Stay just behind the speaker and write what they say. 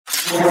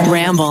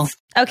Ramble.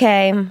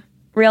 Okay,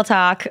 real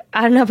talk.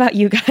 I don't know about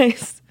you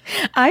guys.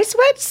 I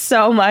sweat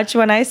so much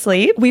when I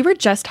sleep. We were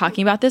just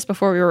talking about this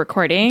before we were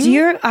recording.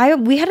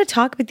 We had a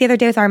talk the other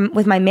day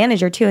with my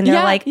manager too, and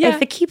they're like, if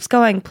it keeps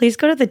going, please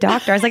go to the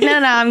doctor. I was like, no,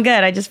 I'm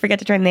good. I just forget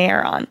to turn the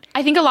air on.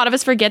 I think a lot of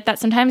us forget that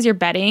sometimes your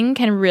bedding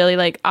can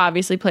really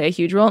obviously play a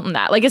huge role in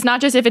that. It's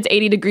not just if it's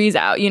 80 degrees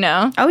out, you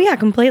know? Oh yeah,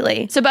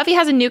 completely. So Buffy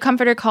has a new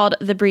comforter called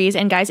The Breeze,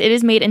 and guys, it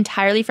is made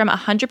entirely from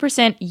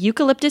 100%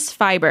 eucalyptus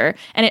fiber,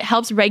 and it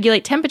helps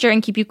regulate temperature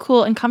and keep you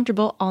cool and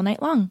comfortable all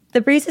night long. The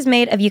Breeze is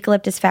made of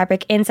eucalyptus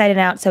fabric inside and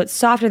out, so it's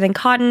softer than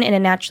cotton and it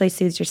naturally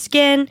soothes your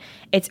skin.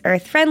 It's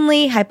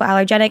earth-friendly,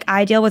 hypoallergenic.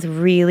 I deal with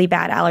really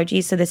bad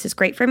allergies, so this is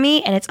great for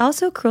me, and it's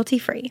also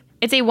cruelty-free.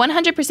 It's a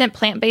 100%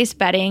 plant-based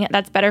bedding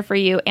that's better for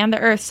you and the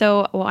earth,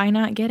 so why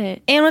not get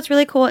it? And what's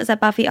really cool is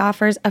that Buffy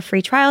offers a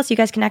free trial, so you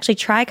guys can actually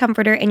try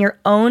Comforter in your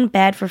own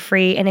bed for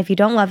free, and if you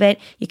don't love it,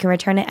 you can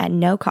return it at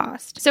no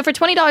cost. So for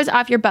 $20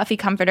 off your Buffy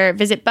Comforter,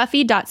 visit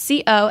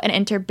buffy.co and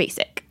enter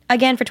BASIC.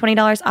 Again, for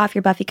 $20 off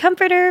your Buffy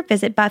Comforter,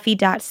 visit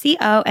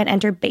buffy.co and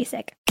enter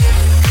BASIC.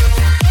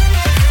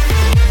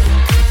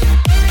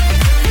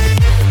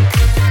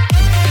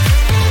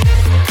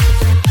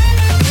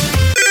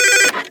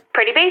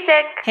 Pretty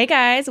Basic. Hey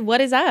guys, what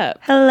is up?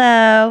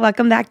 Hello,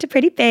 welcome back to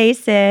Pretty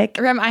Basic.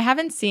 Rem, I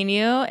haven't seen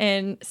you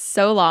in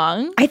so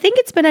long. I think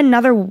it's been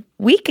another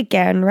week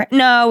again, right?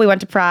 No, we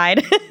went to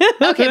Pride.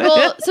 Okay,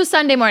 well, so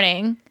Sunday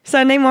morning.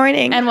 Sunday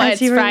morning. And what,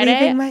 as you Friday? were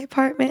leaving my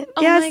apartment.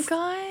 Oh yes. my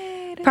God.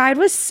 Pride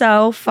was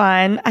so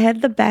fun. I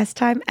had the best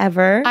time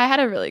ever. I had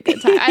a really good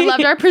time. I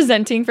loved our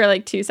presenting for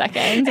 2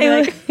 seconds.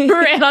 We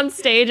ran on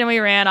stage and we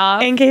ran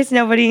off. In case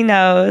nobody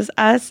knows,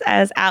 us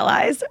as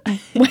allies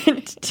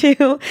went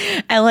to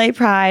LA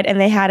Pride and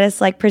they had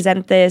us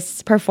present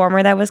this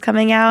performer that was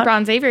coming out.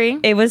 Bronze Avery.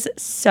 It was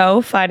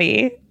so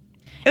funny.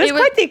 It was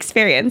quite the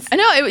experience. I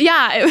know.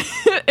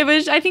 It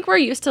was, I think we're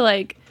used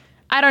to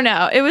I don't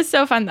know. It was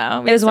so fun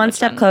though. It was one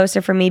step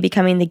closer for me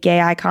becoming the gay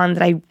icon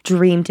that I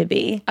dreamed to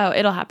be. Oh,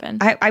 it'll happen.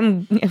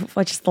 I'm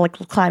just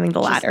Climbing climbing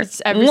the ladder.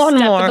 Every one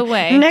step more. of the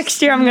way.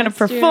 Next year I'm going to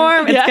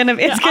perform. It's going to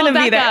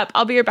be there.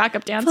 I'll be your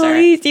backup dancer.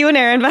 Please, you and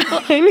Aaron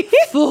behind me.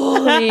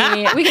 Fully.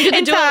 We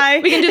can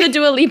do the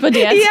Dua Lipa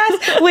dance.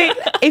 Yes. Wait,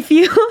 if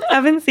you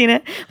haven't seen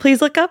it,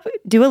 please look up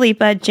Dua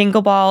Lipa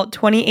Jingle Ball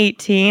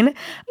 2018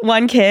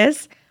 One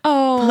Kiss.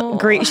 Oh.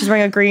 Green. She's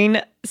wearing a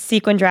green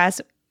sequin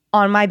dress.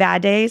 On my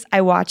bad days,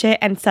 I watch it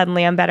and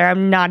suddenly I'm better.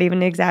 I'm not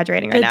even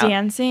exaggerating right now. The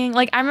dancing.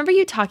 I remember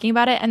you talking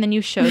about it and then you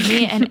showed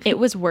me and it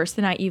was worse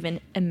than I even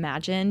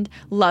imagined.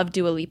 Love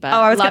Dua Lipa. Oh,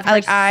 I was Love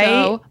her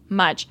so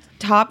much.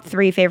 Top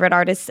 3 favorite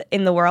artists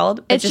in the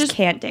world, but just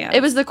can't dance.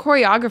 It was the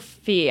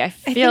choreography, I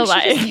feel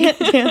like. She just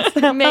can't dance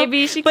that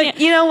Maybe she can't.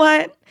 But you know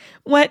what?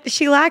 What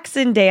she lacks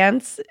in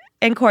dance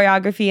and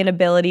choreography and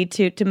ability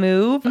to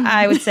move,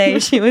 I would say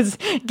she was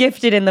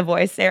gifted in the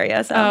voice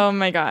area. So. Oh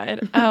my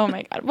God.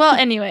 Well,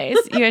 anyways,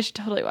 you guys should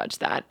totally watch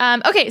that.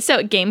 Okay,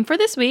 so game for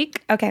this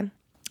week. Okay.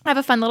 I have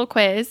a fun little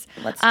quiz.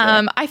 Let's do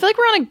it. I feel like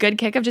we're on a good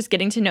kick of just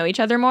getting to know each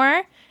other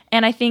more.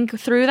 And I think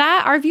through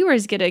that, our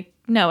viewers get to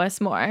know us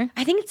more.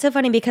 I think it's so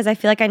funny because I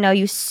feel like I know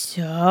you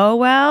so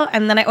well,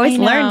 and then I always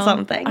learn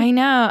something. I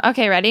know.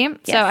 Okay, ready? Yes.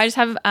 So I just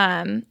have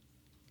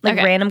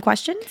random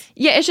questions?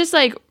 Yeah, it's just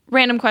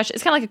random questions.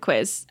 It's kind of like a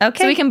quiz.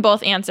 Okay. So we can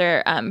both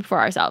answer for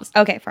ourselves.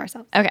 Okay, for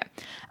ourselves. Okay.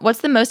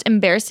 What's the most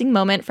embarrassing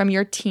moment from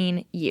your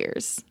teen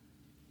years?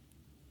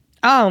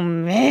 Oh,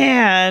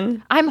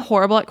 man. I'm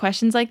horrible at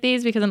questions like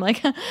these because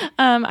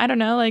I'm I don't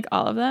know,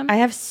 all of them.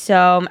 I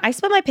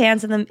split my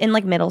pants in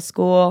middle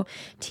school,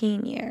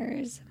 teen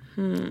years.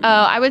 Oh,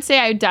 I would say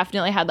I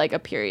definitely had a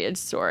period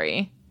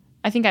story.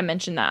 I think I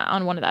mentioned that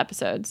on one of the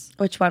episodes.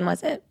 Which one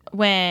was it?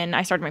 When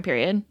I started my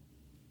period.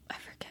 I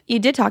forget. You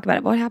did talk about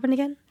it, but what happened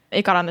again?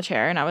 It got on the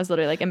chair and I was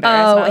literally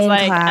embarrassed. Oh, I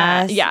was in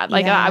class.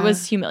 I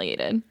was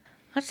humiliated.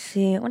 Let's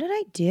see. What did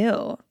I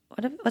do?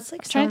 What's I'm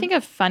trying to think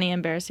of funny,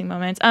 embarrassing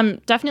moments.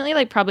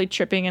 Definitely probably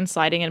tripping and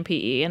sliding in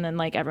PE and then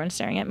everyone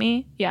staring at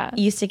me. Yeah.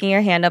 You sticking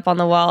your hand up on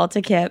the wall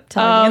to Kip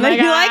telling you that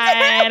you like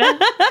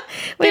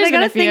it. Wait, I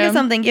gotta think of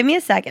something. Give me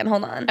a second.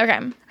 Hold on. Okay.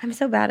 I'm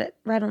so bad at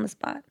right on the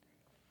spot.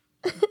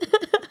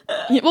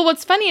 Well,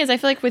 what's funny is I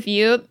feel like with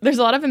you, there's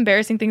a lot of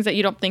embarrassing things that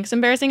you don't think is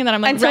embarrassing, and then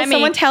I'm like, until Remy,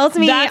 someone tells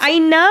me, I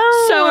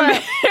know. So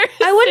embarrassing.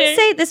 I wouldn't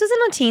say this wasn't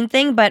a teen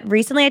thing, but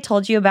recently I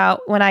told you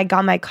about when I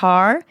got my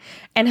car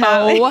and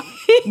how. Oh,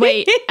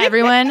 wait,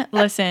 everyone,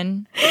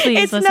 listen,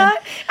 please. It's listen. not.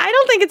 I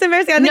don't think it's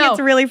embarrassing. I think it's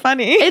really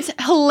funny. It's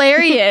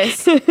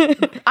hilarious.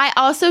 I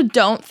also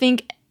don't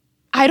think.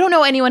 I don't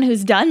know anyone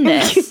who's done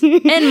this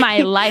in my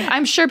life.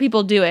 I'm sure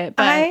people do it,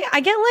 but I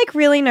get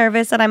really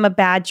nervous that I'm a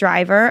bad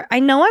driver. I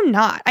know I'm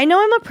not. I know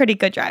I'm a pretty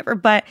good driver,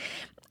 but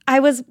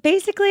it was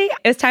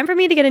time for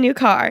me to get a new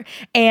car.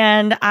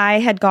 And I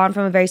had gone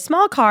from a very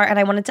small car and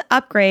I wanted to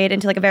upgrade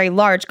into like a very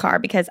large car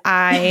because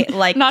I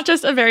like. Not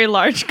just a very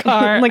large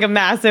car. Like a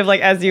massive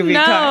like SUV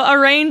car. No, a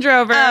Range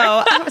Rover.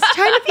 Oh, I was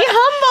trying to be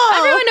humble.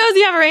 Everyone knows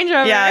you have a Range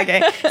Rover. Yeah,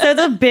 okay. So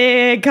it's a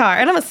big car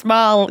and I'm a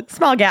small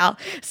gal.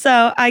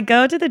 So I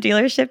go to the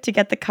dealership to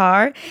get the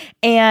car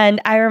and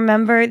I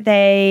remember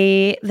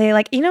they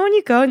like, you know, when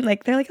you go and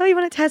like, they're like, oh, you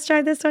want to test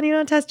drive this one? You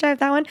want to test drive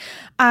that one?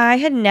 I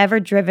had never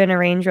driven a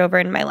Range Rover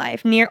in my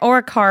life or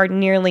a car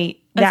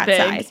nearly That's that big.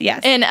 size.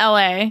 Yes. In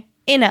LA.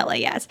 In LA,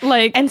 yes.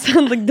 Like, and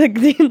so the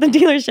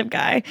dealership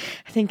guy,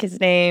 I think his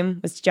name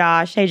was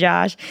Josh. Hey,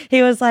 Josh.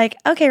 He was like,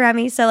 okay,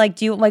 Remy. So like,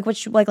 do you like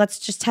let's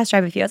just test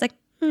drive with you. I was like,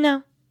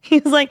 no. He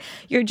was like,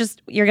 you're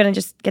gonna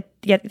just get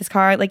this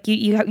car. Like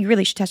you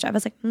really should test drive. I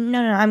was like,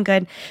 no, I'm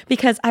good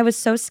because I was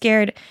so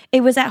scared.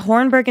 It was at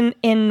Hornburg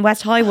in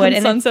West Hollywood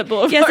and Sunset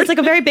Boulevard. Yes, it's like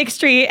a very big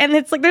street and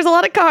it's like there's a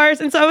lot of cars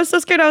and so I was so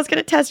scared I was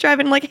gonna test drive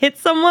and like hit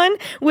someone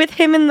with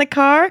him in the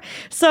car.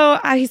 So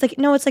he's like,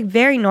 no, it's like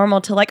very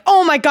normal to like,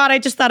 oh my god, I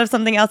just thought of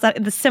something else.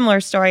 The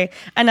similar story,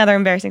 another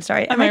embarrassing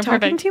story. Am I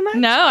talking too much?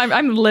 No,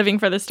 I'm living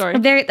for this story.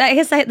 I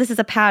guess this is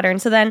a pattern.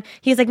 So then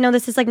he's like, no,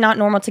 this is like not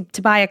normal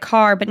to buy a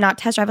car but not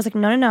test drive. I was like,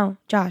 no,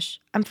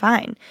 Josh, I'm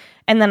fine.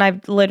 And then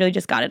I literally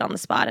just got it on the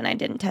spot and I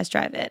didn't test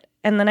drive it.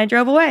 And then I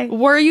drove away.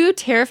 Were you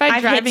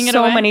terrified driving it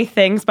away? I've so many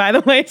things, by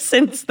the way,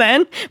 since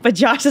then. But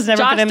Josh has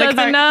never been in the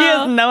car. Know. He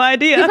has no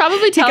idea. He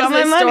probably tells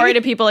this story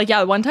to people like,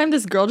 yeah, one time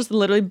this girl just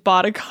literally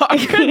bought a car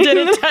and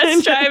didn't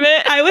test drive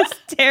it. I was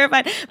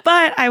terrified.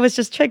 But I was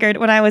just triggered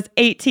when I was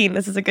 18.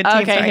 This is a good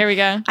teen story. Okay, here we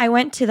go. I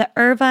went to the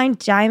Irvine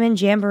Diamond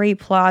Jamboree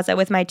Plaza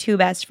with my two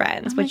best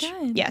friends. Oh my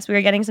God. Yes, we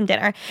were getting some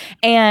dinner.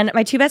 And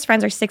my two best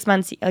friends are 6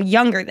 months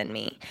younger than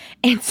me.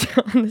 And so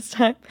this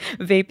time,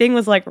 vaping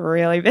was like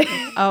really big.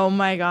 Oh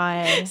my God.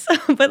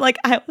 But like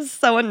I was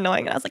so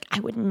annoying and I was like, I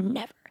would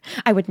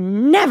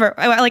never.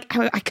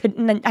 I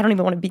couldn't, I don't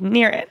even want to be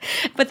near it.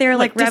 But they were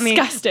like, Remy,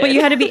 disgusted. but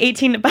you had to be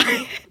 18 to buy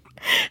it.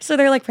 So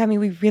they're like, Remy,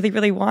 we really,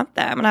 really want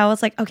them. And I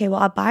was like, okay,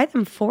 well, I'll buy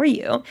them for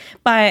you.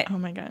 But oh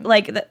my God.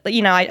 like,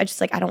 I just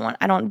like, I don't want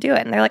to do it.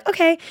 And they're like,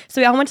 okay. So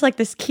we all went to like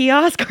this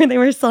kiosk where they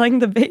were selling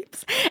the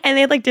vapes and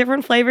they had like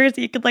different flavors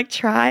that you could like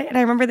try. And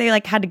I remember they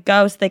like had to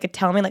go so they could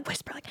tell me like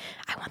whisper, like,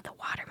 I want the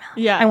watermelon.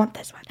 Yeah. I want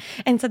this one.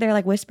 And so they're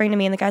like whispering to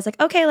me and the guy's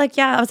like, okay, like,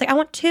 yeah. I was like, I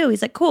want two.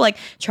 He's like, cool. Like,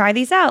 try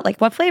these out. Like,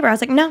 what flavor? I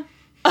was like, no,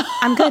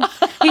 I'm good.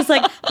 He's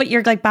like, but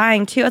you're like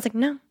buying two. I was like,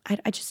 no,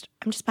 I'm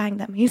just buying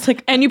them. He's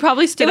like, and you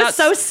probably stood out. It was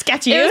so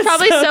sketchy. It was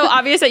probably so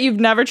obvious that you've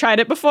never tried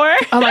it before.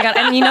 Oh my God.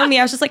 And you know me,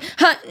 I was just like,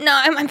 no,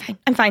 I'm fine.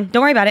 I'm fine.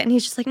 Don't worry about it. And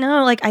he's just like,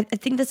 no, like, I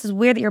think this is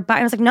weird that you're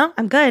buying. I was like, no,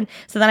 I'm good.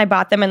 So then I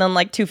bought them and then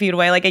like 2 feet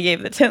away, like I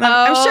gave it to them.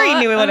 I'm sure he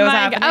knew what was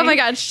happening. Oh my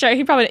God, sure.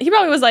 He probably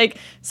was like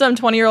some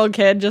 20-year-old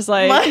kid just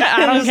like,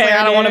 I don't care. Like,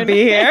 I don't want to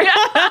be here.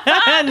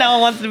 No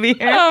one wants to be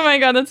here. Oh my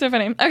God, that's so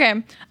funny.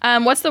 Okay.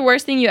 What's the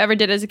worst thing you ever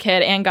did as a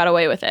kid and got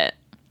away with it?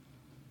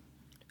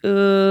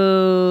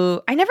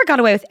 Ooh, I never got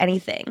away with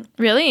anything.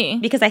 Really?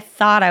 Because I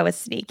thought I was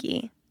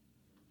sneaky,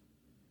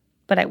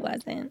 but I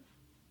wasn't.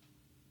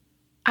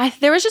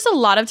 There was just a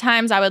lot of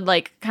times I would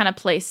like kind of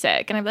play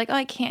sick and I'd be like, oh,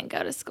 I can't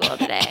go to school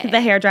today. The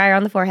hairdryer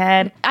on the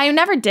forehead. I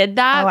never did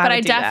that, but I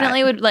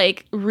definitely that. would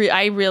like,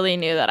 I really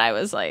knew that I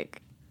was like.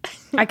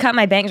 I cut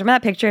my bangs. Remember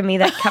that picture of me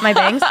that cut my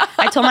bangs?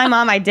 I told my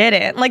mom I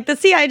didn't. Like,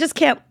 I just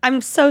can't. I'm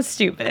so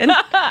stupid.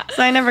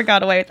 So I never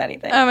got away with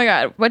anything. Oh my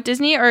God. What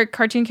Disney or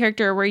cartoon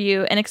character were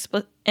you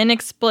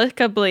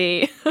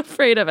inexplicably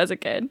afraid of as a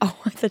kid? Oh,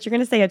 I thought you were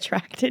going to say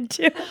attracted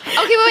to. Okay,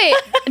 wait.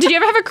 Did you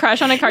ever have a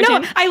crush on a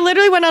cartoon? No, I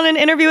literally went on an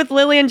interview with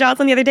Lily and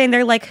Jocelyn the other day and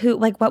they're like,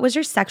 what was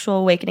your sexual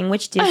awakening?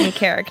 Which Disney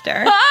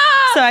character?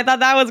 So I thought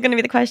that was going to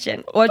be the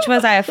question. Which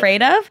was I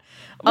afraid of?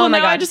 Well, oh my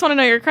God. I just want to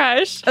know your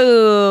crush.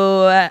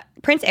 Ooh,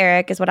 Prince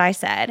Eric is what I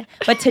said.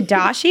 But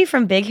Tadashi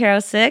from Big Hero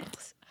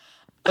 6.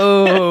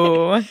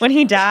 Ooh. When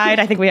he died,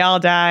 I think we all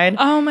died.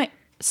 Oh my.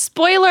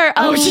 Spoiler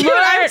alert. Shoot,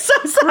 I'm so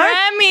sorry.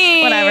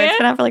 Remy. Whatever. It's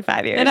been out for like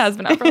 5 years. It has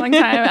been out for a long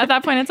time. At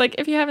that point, it's like,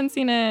 if you haven't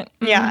seen it.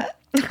 Yeah.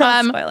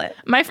 I'll spoil it.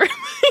 My first.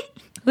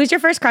 Who's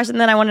your first crush?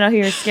 And then I want to know who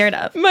you're scared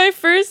of. My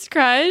first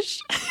crush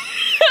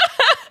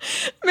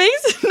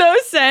makes no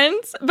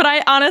sense, but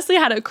I honestly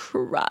had a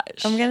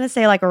crush. I'm going to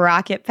say like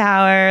Rocket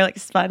Power, like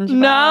SpongeBob.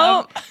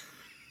 No.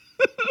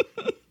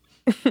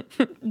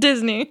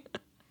 Disney.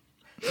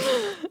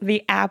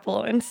 The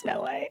apple in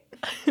Snow White.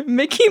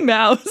 Mickey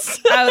Mouse.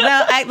 Oh,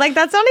 no,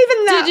 that's not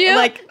even that. Did you?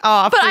 Like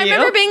off. But I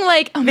remember being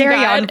like, oh my Very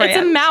God, on brand.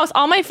 it's a mouse.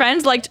 All my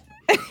friends liked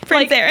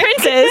Prince Eric.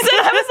 Princes.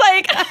 And I was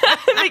like,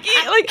 Mickey,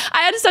 like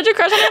I had such a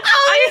crush on him.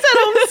 Ollie's at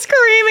home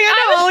screaming. I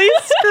know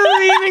Ollie's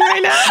screaming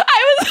right now.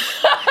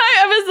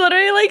 I was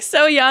literally like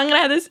so young and I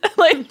had this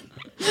like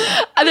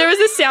there was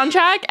this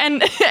soundtrack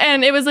and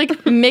it was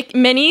like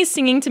Minnie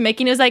singing to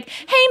Mickey and it was like,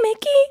 hey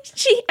Mickey,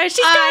 she's got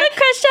a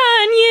crush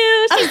on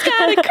you. She's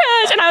got a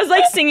crush. And I was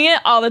like singing it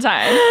all the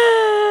time.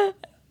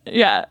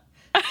 Yeah.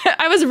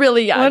 I was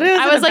really young. What is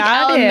I was like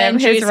about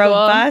elementary his school.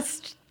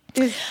 Robust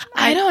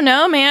I don't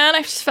know, man.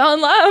 I just fell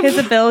in love. His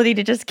ability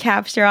to just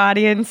capture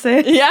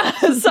audiences. Yeah,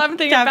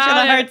 something Capture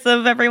about the hearts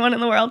of everyone in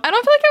the world. I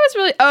don't feel like I was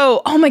really.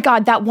 Oh my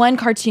God, that one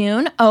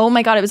cartoon. Oh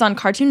my God, it was on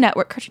Cartoon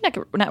Network. Cartoon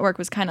Network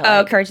was kind of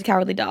like Courage the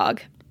Cowardly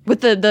Dog.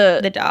 with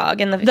the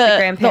dog and the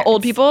grandparents. the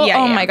old people. Yeah,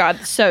 oh yeah. my God,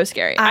 so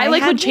scary. I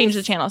had would change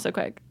this- the channel so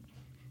quick.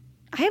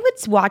 I would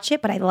watch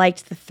it, but I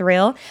liked the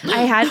thrill.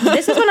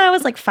 This is when I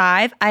was like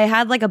 5. I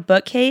had like a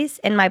bookcase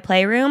in my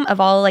playroom of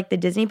all like the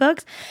Disney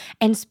books,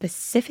 and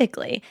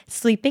specifically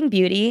Sleeping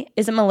Beauty.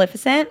 Is it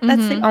Maleficent?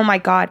 That's like, oh my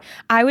God.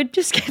 I would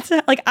just get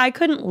to, like, I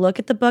couldn't look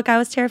at the book. I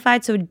was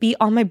terrified. So it would be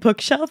on my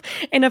bookshelf.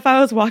 And if I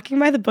was walking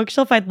by the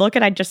bookshelf, I'd look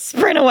and I'd just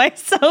sprint away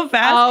so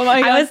fast. Oh my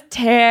God. I was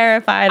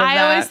terrified of I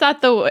that.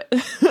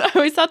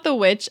 always thought the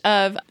witch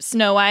of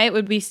Snow White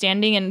would be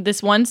standing in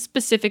this one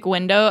specific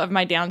window of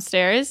my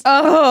downstairs.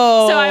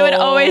 Oh. So I would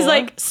always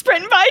like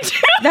sprint by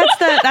too.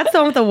 That's the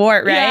one with the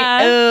wart, right?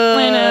 Yeah, Ooh,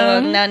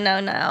 I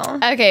know. No.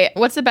 Okay,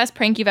 what's the best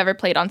prank you've ever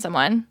played on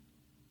someone?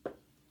 I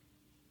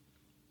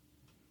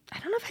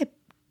don't know if I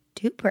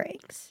do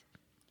pranks.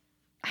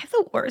 I have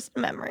the worst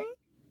memory.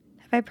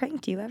 Have I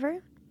pranked you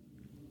ever?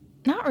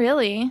 Not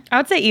really. I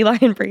would say Eli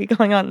and Brie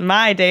going on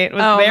my date was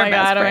their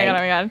best prank. Oh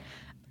my God.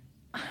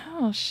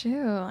 Oh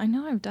shoot. I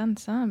know I've done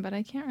some, but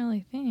I can't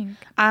really think.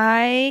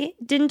 I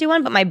didn't do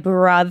one, but my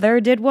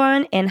brother did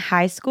one in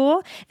high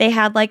school. They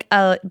had like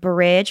a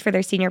bridge for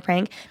their senior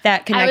prank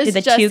that connected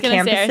the just two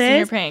gonna say our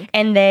senior campuses. prank.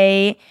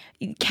 And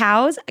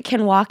cows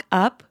can walk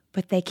up,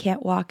 but they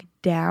can't walk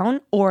down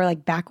or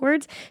like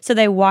backwards. So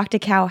they walked a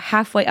cow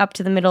halfway up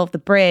to the middle of the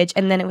bridge,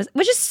 and then it was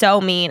just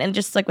so mean and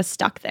just like was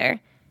stuck there.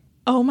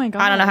 Oh my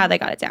God. I don't know how they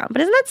got it down, but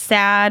isn't that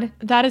sad?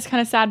 That is kind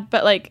of sad,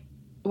 but like,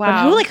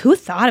 wow. But who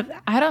thought of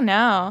that? I don't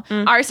know.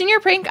 Our senior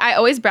prank, I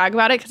always brag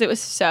about it because it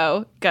was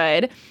so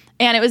good.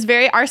 And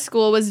our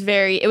school was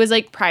it was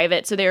like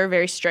private, so they were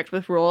very strict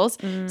with rules.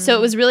 So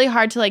it was really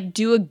hard to like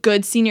do a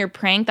good senior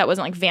prank that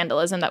wasn't like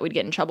vandalism that we'd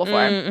get in trouble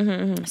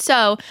for.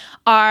 So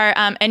our,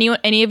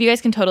 any of you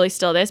guys can totally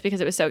steal this because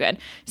it was so good.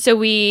 So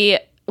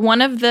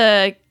one of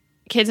the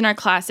kids in our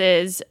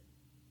classes,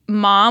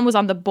 mom was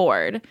on the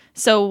board.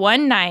 So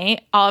one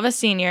night, all of us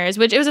seniors,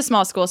 which it was a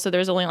small school, so there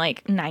was only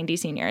like 90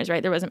 seniors,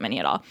 right? There wasn't many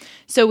at all.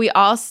 So we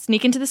all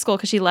sneak into the school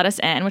because she let us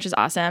in, which is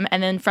awesome.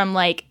 And then from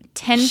like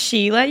 10...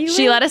 She let you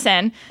She in? let us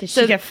in. Did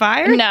she get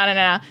fired?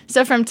 No.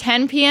 So from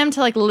 10 p.m. to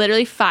like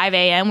literally 5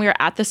 a.m., we were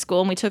at the school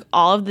and we took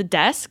all of the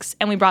desks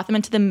and we brought them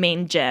into the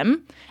main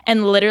gym.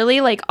 And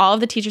literally like all of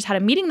the teachers had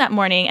a meeting that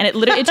morning and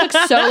it took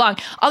so long.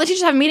 All the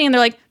teachers have a meeting and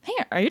they're like, hey,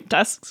 are your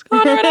desks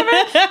gone or whatever?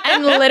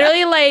 And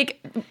literally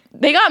like...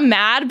 They got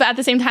mad, but at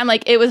the same time,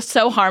 like it was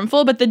so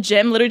harmful. But the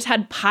gym literally just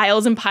had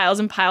piles and piles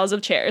and piles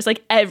of chairs,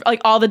 like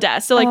all the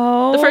desks. So like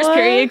the first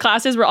period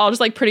classes were all just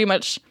like pretty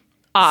much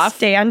off,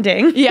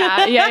 standing.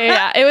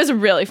 Yeah. It was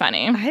really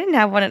funny. I didn't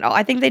have one at all.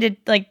 I think they did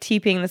like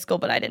TPing the school,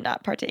 but I did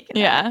not partake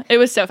in that. Yeah, it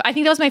was so. I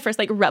think that was my first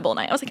like rebel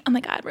night. I was like, oh my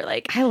God, we're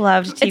like. I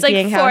loved TPing it's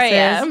like 4 houses.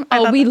 a.m.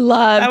 Oh, we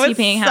love that was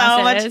TPing so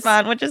houses. much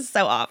fun, which is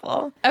so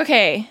awful.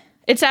 Okay,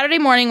 it's Saturday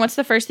morning. What's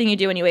the first thing you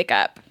do when you wake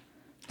up?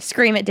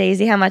 Scream at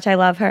Daisy how much I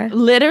love her.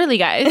 Literally,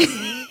 guys.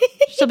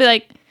 She'll be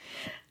like,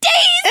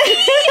 Daisy,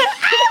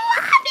 I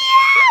love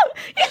you.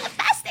 You're the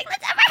best thing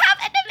that's ever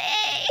happened to me.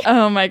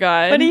 oh my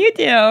God. What do you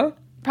do?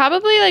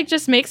 Probably like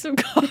just make some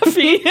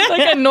coffee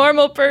like a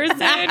normal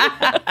person.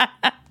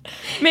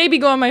 Maybe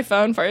go on my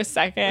phone for a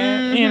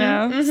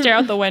second, stare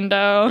out the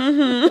window.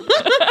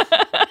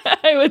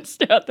 I would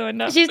stare out the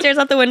window. She stares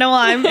out the window while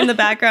I'm in the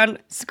background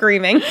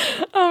screaming.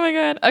 Oh my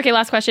God. Okay,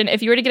 last question.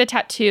 If you were to get a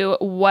tattoo,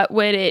 what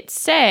would it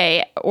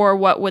say or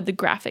what would the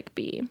graphic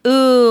be?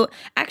 Ooh,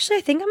 actually,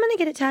 I think I'm going to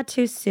get a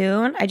tattoo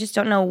soon. I just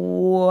don't know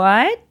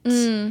what.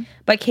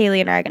 But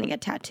Kaylee and I are going to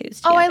get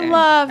tattoos together. Oh, I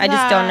love I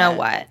just don't know that.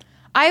 what.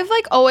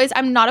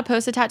 I'm not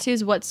opposed to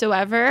tattoos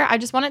whatsoever. I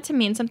just want it to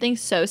mean something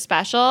so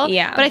special.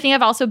 Yeah. But I think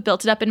I've also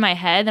built it up in my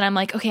head and I'm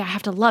like, okay, I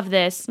have to love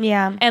this.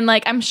 Yeah. And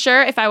like, I'm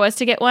sure if I was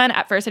to get one,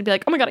 at first I'd be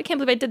like, oh my God, I can't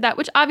believe I did that,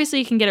 which obviously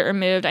you can get it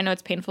removed. I know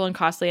it's painful and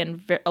costly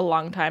and a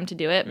long time to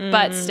do it,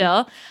 but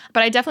still.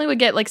 But I definitely would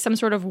get like some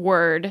sort of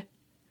word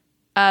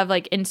of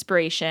like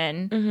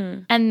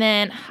inspiration. And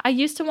then I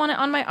used to want it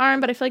on my arm,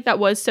 but I feel like that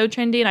was so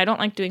trendy and I don't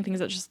like doing things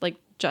that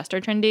just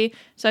are trendy.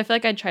 So I feel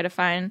like I'd try to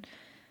find...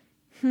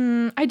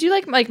 I do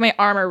like my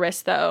arm or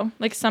wrist though,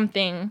 like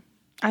something.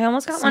 I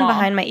almost got small. one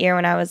behind my ear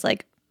when I was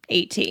like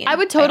 18. I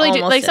would totally do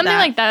almost like did something that.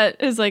 like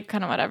that is like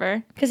kind of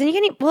whatever. Because then you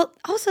can,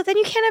 also then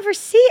you can't ever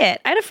see it.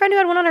 I had a friend who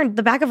had one on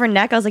the back of her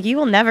neck. I was like, you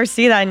will never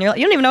see that, and you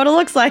don't even know what it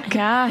looks like.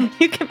 Yeah.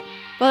 You can.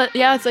 Well,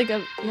 yeah, it's like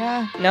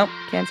Nope,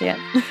 can't see it.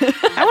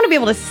 I want to be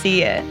able to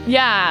see it.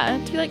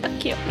 Yeah, to be like, oh,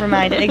 cute.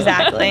 Remind it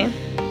exactly.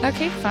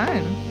 Okay,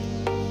 fun.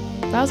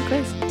 That was a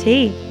quiz.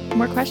 T.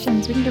 More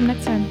questions. We can do them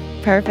next time.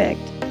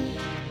 Perfect.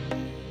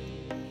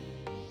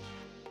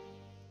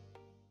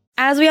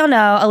 As we all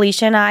know,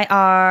 Alicia and I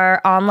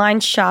are online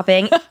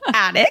shopping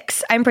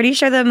addicts. I'm pretty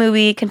sure the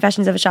movie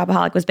Confessions of a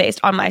Shopaholic was based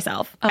on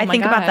myself. I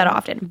think about that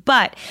often.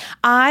 But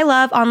I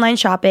love online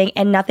shopping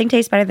and nothing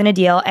tastes better than a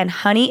deal. And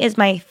Honey is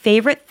my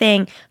favorite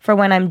thing for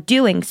when I'm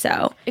doing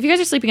so. If you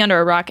guys are sleeping under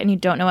a rock and you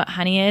don't know what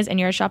Honey is and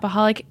you're a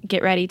shopaholic,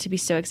 get ready to be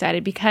so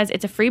excited because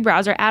it's a free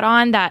browser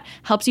add-on that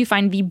helps you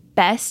find the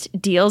best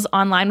deals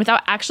online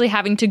without actually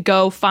having to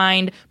go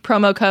find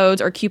promo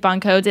codes or coupon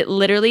codes. It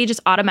literally just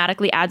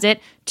automatically adds it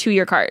to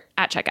your cart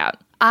at checkout.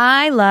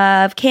 I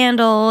love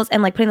candles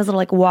and like putting those little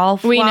like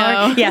wallflower. We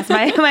know. Yes,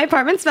 my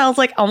apartment smells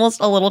like almost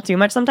a little too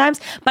much sometimes,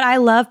 but I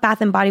love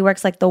Bath and Body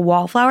Works like the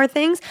wallflower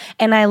things,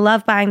 and I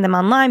love buying them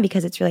online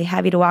because it's really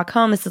heavy to walk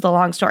home. This is a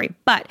long story,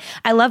 but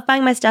I love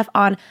buying my stuff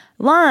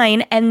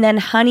online, and then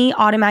Honey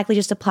automatically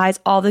just applies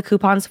all the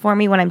coupons for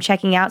me when I'm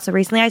checking out. So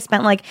recently I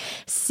spent like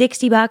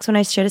 $60 when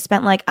I should have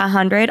spent like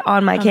 $100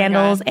 on my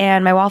candles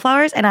and my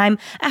wallflowers, and I'm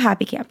a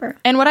happy camper.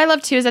 And what I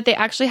love too is that they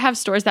actually have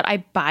stores that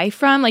I buy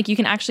from. Like you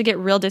can actually get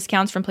real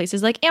discounts from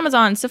places like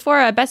Amazon,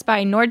 Sephora, Best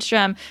Buy,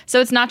 Nordstrom. So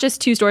it's not just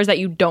two stores that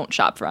you don't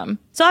shop from.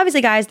 So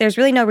obviously, guys, there's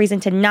really no reason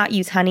to not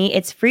use Honey.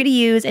 It's free to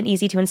use and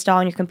easy to install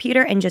on your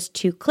computer in just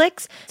 2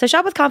 clicks. So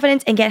shop with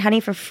confidence and get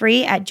Honey for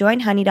free at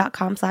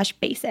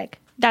joinhoney.com/basic.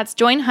 That's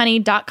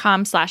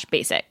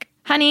joinhoney.com/basic.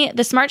 Honey,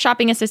 the smart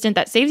shopping assistant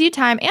that saves you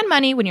time and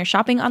money when you're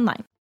shopping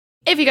online.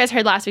 If you guys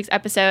heard last week's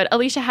episode,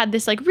 Alicia had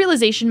this like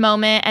realization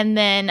moment, and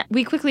then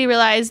we quickly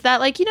realized that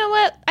like, you know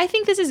what? I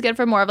think this is good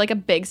for more of like a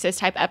big sis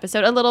type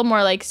episode, a little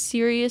more like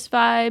serious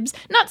vibes.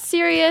 Not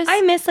serious.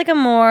 I miss like a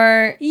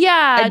more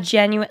a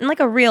genuine,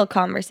 like a real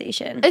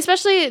conversation.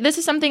 Especially, this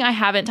is something I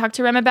haven't talked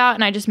to Rem about,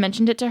 and I just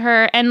mentioned it to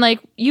her. And like,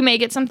 you may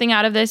get something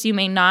out of this, you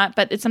may not,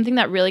 but it's something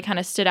that really kind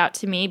of stood out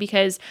to me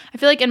because I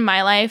feel like in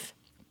my life,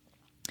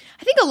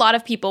 I think a lot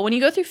of people, when you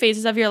go through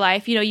phases of your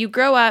life, you know, you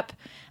grow up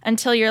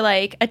until you're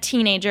like a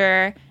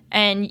teenager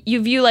and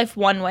you view life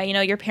one way. You know,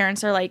 your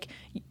parents are like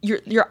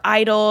your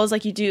idols,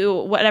 like you do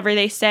whatever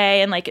they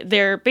say, and like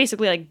they're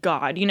basically like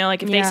God, you know,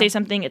 like if they say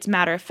something, it's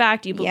matter of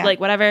fact, you like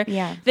whatever.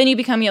 Yeah. Then you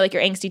become like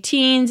your angsty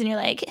teens and you're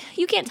like,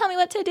 you can't tell me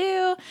what to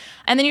do.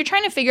 And then you're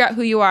trying to figure out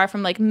who you are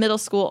from like middle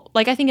school.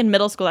 Like I think in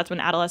middle school, that's when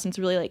adolescence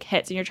really like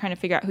hits and you're trying to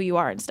figure out who you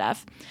are and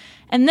stuff.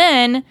 And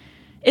then,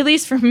 at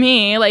least for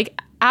me,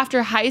 like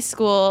after high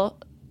school,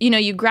 you know,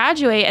 you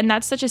graduate and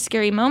that's such a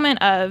scary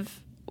moment of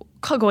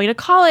going to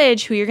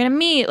college, who you're going to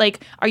meet,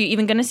 like, are you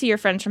even going to see your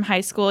friends from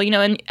high school, you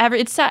know, and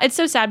it's sad. It's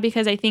so sad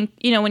because I think,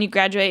 you know, when you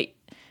graduate,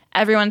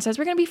 everyone says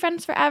we're going to be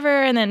friends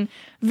forever. And then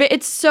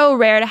it's so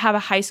rare to have a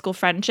high school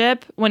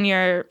friendship when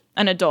you're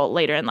an adult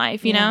later in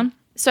life, you know?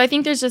 So I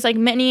think there's just like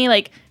many,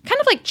 like kind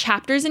of like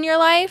chapters in your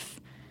life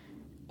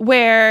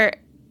where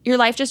your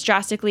life just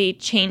drastically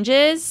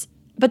changes,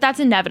 but that's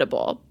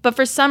inevitable. But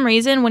for some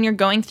reason, when you're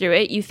going through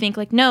it, you think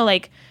like, no,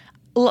 like,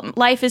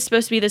 life is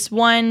supposed to be this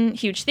one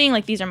huge thing.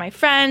 Like, these are my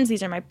friends.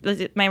 These are my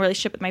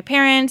relationship with my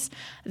parents.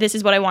 This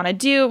is what I want to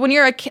do. When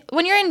you're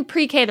in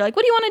pre-K, they're like,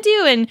 what do you want to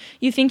do? And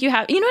you think you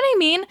have, you know what I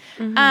mean?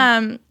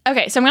 Mm-hmm.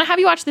 Okay, so I'm going to have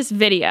you watch this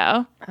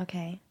video.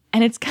 Okay.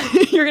 And it's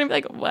you're going to be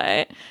like,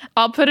 what?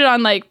 I'll put it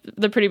on like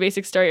the Pretty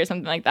Basic Story or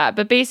something like that.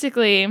 But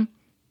basically,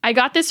 I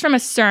got this from a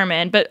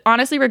sermon. But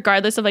honestly,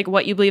 regardless of like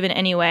what you believe in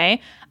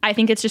anyway, I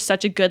think it's just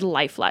such a good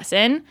life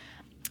lesson.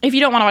 If you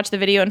don't want to watch the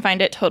video and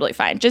find it, totally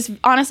fine. Just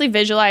honestly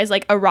visualize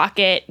like a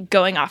rocket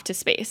going off to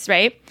space,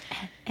 right?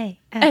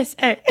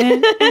 S-A-N-S-A.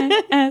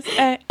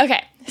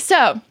 Okay,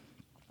 so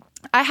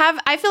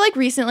I feel like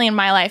recently in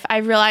my life,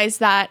 I've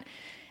realized that,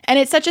 and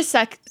it's such a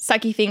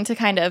sucky thing to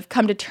kind of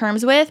come to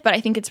terms with, but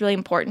I think it's really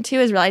important too,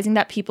 is realizing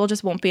that people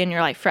just won't be in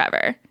your life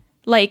forever.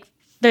 Like,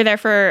 they're there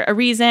for a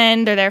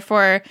reason. They're there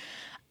for,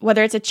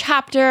 whether it's a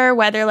chapter,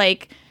 whether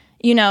like,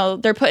 you know,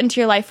 they're put into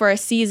your life for a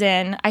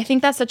season. I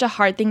think that's such a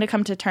hard thing to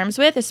come to terms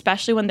with,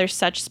 especially when there's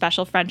such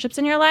special friendships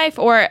in your life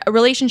or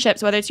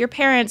relationships, whether it's your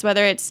parents,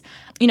 whether it's,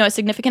 you know, a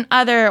significant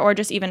other or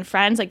just even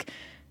friends. Like,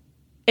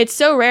 it's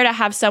so rare to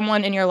have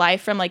someone in your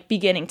life from like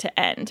beginning to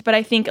end. But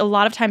I think a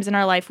lot of times in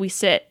our life we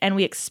sit and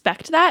we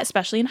expect that,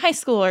 especially in high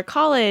school or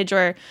college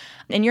or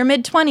in your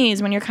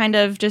mid-20s when you're kind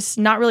of just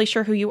not really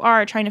sure who you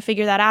are, trying to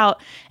figure that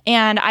out.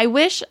 And I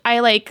kind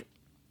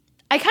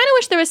of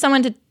wish there was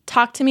someone to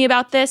talk to me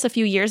about this a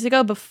few years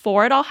ago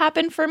before it all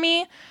happened for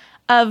me,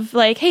 of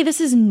like, hey, this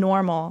is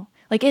normal.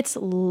 Like, it's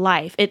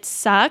life. It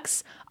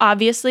sucks.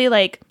 Obviously,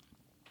 like,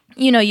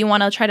 you know, you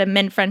want to try to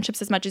mend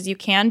friendships as much as you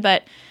can,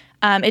 but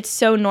it's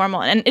so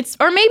normal. And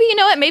or maybe, you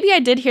know what, maybe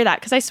I did hear that,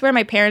 because I swear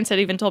my parents had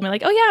even told me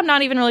like, oh yeah, I'm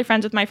not even really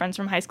friends with my friends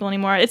from high school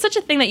anymore. It's such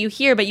a thing that you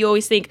hear, but you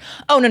always think,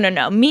 oh,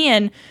 no. Me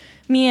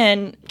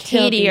and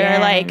Katie are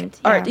like,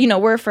 or, you know,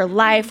 we're for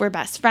life. We're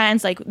best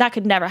friends. Like, that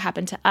could never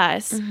happen to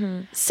us.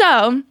 Mm-hmm.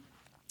 So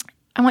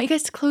I want you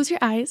guys to close your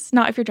eyes,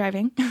 not if you're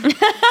driving,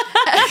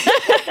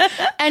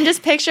 and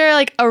just picture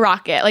like a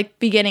rocket, like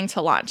beginning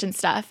to launch and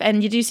stuff.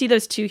 And you do see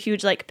those two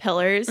huge like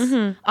pillars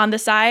on the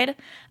side.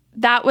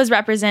 That was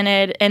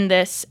represented in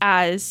this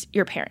as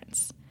your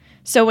parents.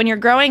 So when you're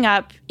growing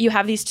up, you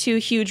have these two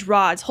huge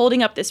rods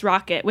holding up this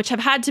rocket, which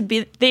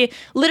they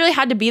literally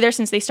had to be there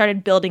since they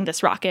started building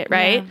this rocket,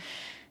 right? Yeah.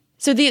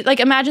 So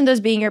imagine those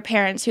being your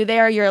parents, who they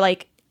are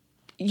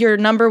your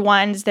number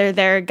ones. They're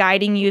there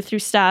guiding you through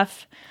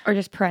stuff. Or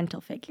just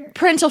parental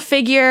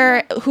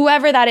figure,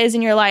 whoever that is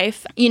in your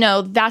life,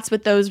 that's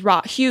what those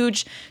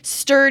huge,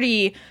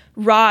 sturdy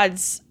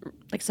rods,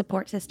 like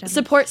support systems,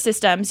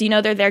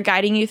 they're there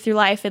guiding you through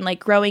life and like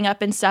growing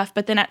up and stuff.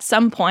 But then at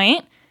some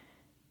point,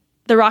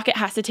 the rocket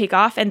has to take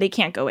off and they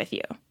can't go with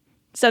you.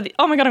 So,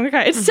 oh my God, I'm gonna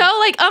cry. It's so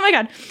like, oh my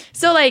God.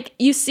 So like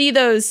you see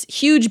those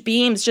huge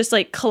beams just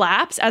like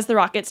collapse as the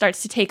rocket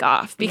starts to take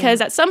off,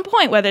 because at some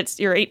point, whether it's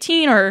you're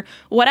 18 or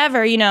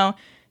whatever,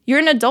 you're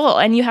an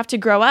adult and you have to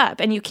grow up,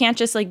 and you can't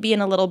just like be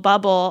in a little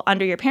bubble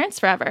under your parents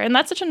forever. And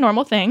that's such a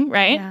normal thing,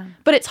 right? Yeah.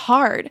 But it's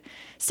hard.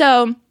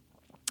 So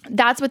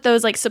that's what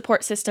those like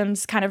support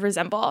systems kind of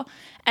resemble.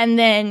 And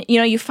then,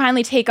 you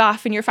finally take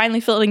off and you're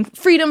finally feeling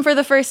freedom for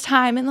the first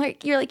time. And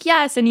like, you're like,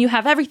 yes. And you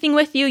have everything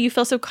with you. You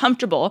feel so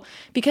comfortable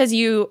because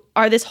you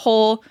are this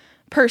whole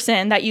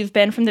person that you've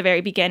been from the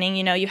very beginning.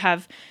 You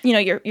have,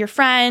 your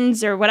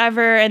friends or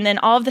whatever. And then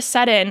all of a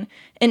sudden,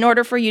 in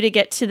order for you to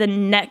get to the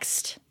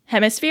next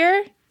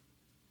hemisphere,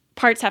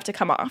 parts have to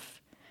come off.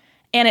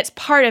 And it's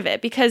part of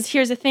it, because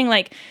here's the thing,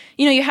 like,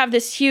 you have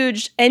this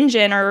huge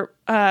engine, or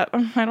I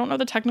don't know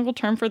the technical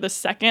term for the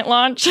second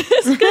launch,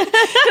 because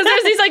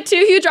there's these like two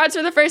huge rods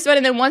for the first one.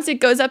 And then once it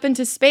goes up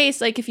into space,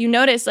 like if you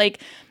notice,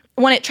 like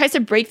when it tries to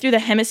break through the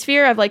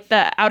hemisphere of like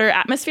the outer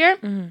atmosphere,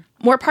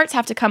 more parts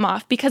have to come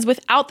off, because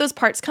without those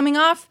parts coming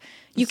off,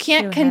 you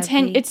can't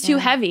continue. It's too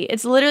heavy.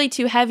 It's literally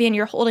too heavy, and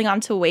you're holding on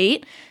to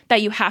weight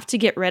that you have to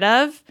get rid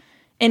of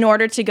in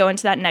order to go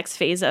into that next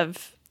phase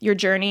of your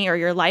journey or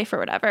your life or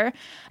whatever.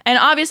 And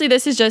obviously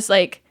this is just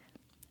like,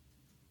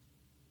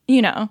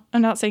 I'm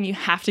not saying you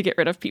have to get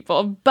rid of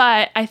people,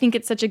 but I think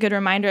it's such a good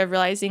reminder of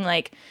realizing,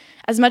 like,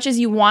 as much as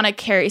you want to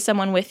carry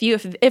someone with you,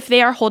 if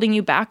they are holding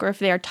you back or if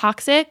they are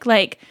toxic,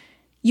 like,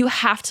 you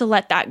have to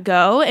let that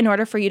go in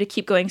order for you to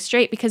keep going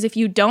straight. Because if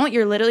you don't,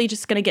 you're literally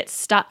just going to get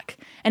stuck.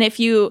 And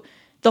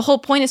the whole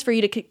point is for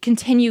you to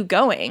continue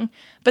going.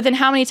 But then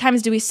how many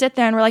times do we sit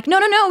there and we're like,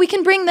 no, we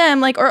can bring them,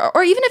 like,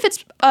 or even if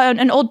it's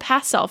an old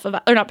past self,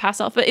 or not past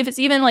self, but if it's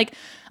even like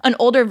an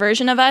older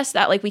version of us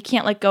that like we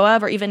can't let go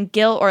of, or even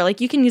guilt, or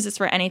like you can use this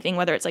for anything,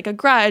 whether it's like a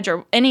grudge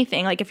or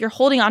anything. Like if you're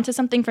holding on to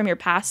something from your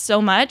past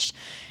so much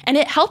and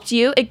it helped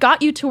you, it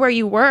got you to where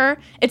you were.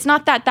 It's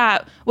not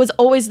that was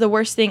always the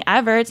worst thing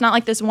ever. It's not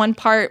like this one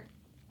part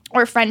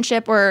or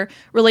friendship or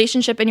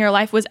relationship in your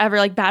life was ever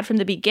like bad from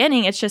the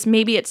beginning. It's just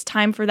maybe it's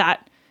time for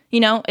that.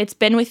 It's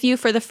been with you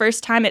for the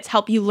first time. It's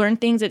helped you learn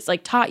things. It's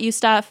like taught you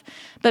stuff,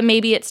 but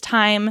maybe it's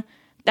time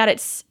that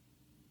it's,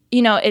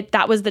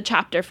 that was the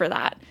chapter for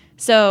that.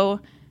 So,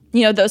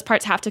 those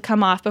parts have to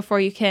come off before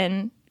you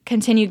can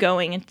continue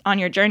going on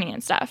your journey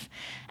and stuff.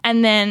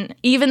 And then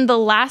even the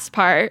last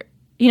part,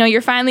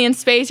 you're finally in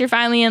space, you're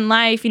finally in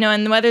life,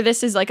 and whether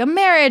this is like a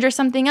marriage or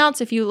something else,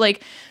 if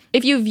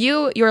you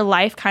view your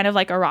life kind of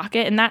like a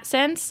rocket in that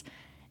sense,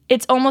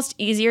 it's almost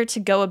easier to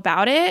go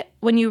about it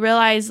when you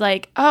realize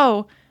like,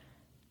 oh,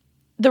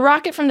 the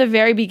rocket from the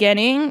very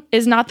beginning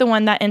is not the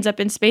one that ends up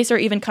in space or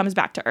even comes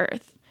back to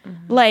Earth.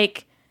 Mm-hmm.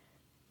 Like,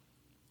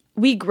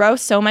 we grow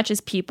so much as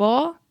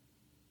people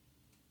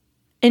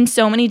in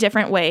so many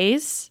different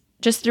ways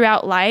just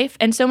throughout life,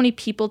 and so many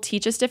people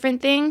teach us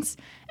different things.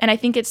 And I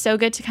think it's so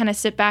good to kind of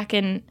sit back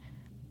and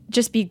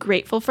just be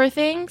grateful for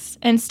things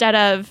instead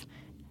of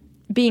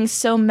being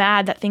so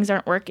mad that things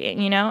aren't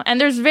working, And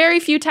there's very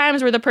few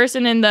times where the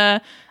person in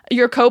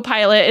your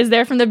co-pilot is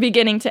there from the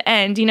beginning to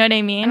end. You know what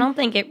I mean? I don't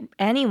think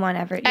anyone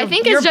ever. I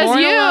think it's just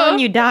you. Alone,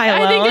 you die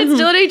alone. I think it's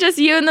literally just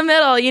you in the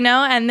middle,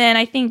 And then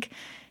I think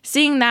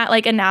seeing that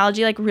like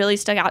analogy like really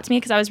stuck out to me,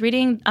 because I was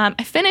reading.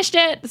 I finished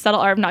it, The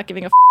Subtle Art of Not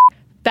Giving a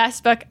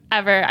Best book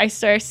ever. I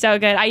swear, so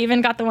good. I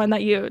even got the one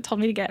that you told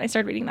me to get. I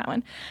started reading that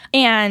one.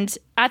 And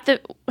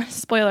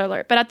spoiler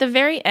alert, but at the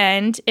very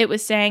end, it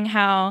was saying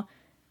how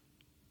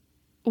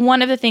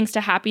one of the things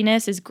to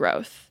happiness is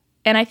growth.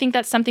 And I think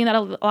that's something that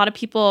a lot of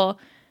people,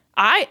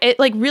 it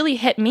like really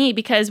hit me,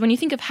 because when you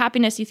think of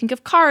happiness, you think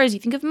of cars, you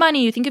think of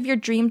money, you think of your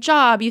dream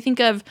job, you think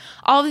of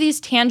all of these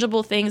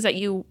tangible things that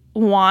you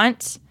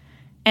want.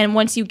 And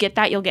once you get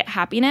that, you'll get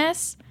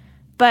happiness.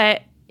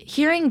 But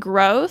hearing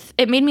growth,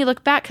 it made me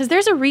look back, because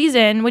there's a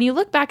reason when you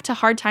look back to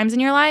hard times in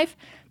your life,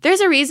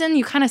 there's a reason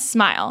you kind of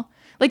smile.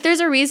 Like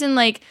there's a reason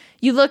like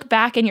you look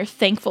back and you're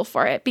thankful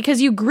for it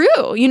because you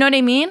grew. You know what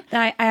I mean?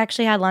 I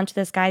actually had lunch with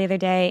this guy the other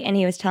day, and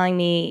he was telling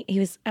me,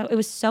 it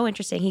was so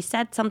interesting. He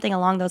said something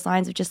along those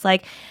lines of just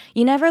like,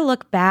 you never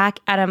look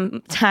back at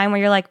a time where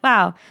you're like,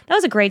 wow, that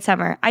was a great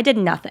summer. I did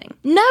nothing.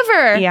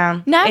 Never.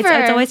 Yeah. Never.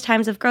 It's always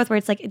times of growth where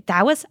it's like,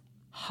 that was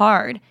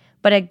hard,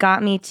 but it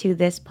got me to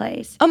this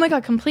place. Oh my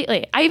God,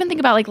 completely. I even think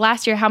about like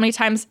last year, how many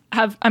times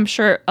I'm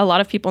sure a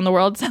lot of people in the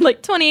world said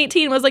like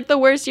 2018 was like the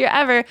worst year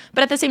ever.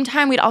 But at the same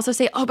time, we'd also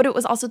say, oh, but it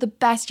was also the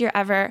best year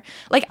ever.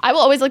 Like I will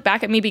always look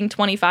back at me being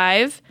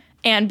 25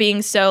 and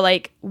being so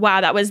like,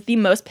 wow, that was the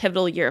most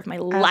pivotal year of my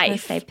life. I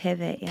was gonna say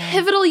pivot, yeah.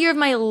 Pivotal year of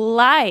my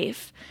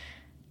life.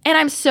 And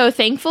I'm so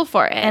thankful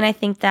for it. And I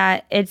think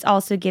that it's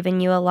also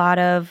given you a lot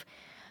of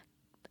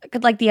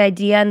like the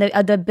idea and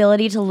the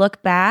ability to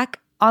look back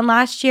on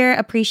last year,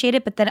 appreciate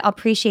it, but then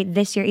appreciate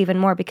this year even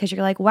more because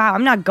you're like, wow,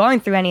 I'm not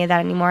going through any of that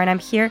anymore. And I'm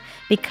here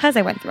because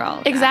I went through all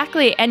of that.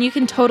 Exactly. And you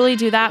can totally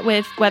do that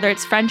with whether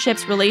it's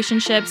friendships,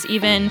 relationships,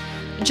 even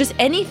just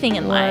anything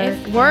in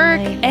life, work,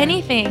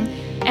 anything.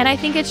 And I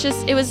think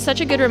it was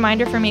such a good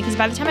reminder for me because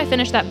by the time I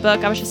finished that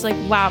book, I was just like,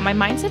 wow, my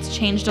mindset's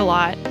changed a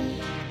lot.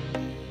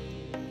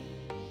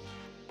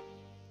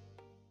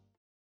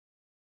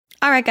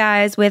 All right,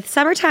 guys, with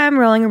summertime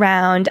rolling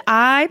around,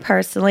 I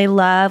personally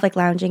love like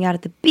lounging out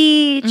at the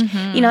beach.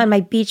 You know, in my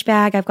beach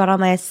bag, I've got all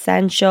my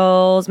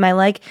essentials, my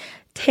like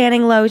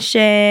tanning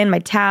lotion, my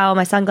towel,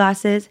 my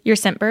sunglasses. Your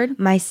Scentbird?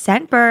 My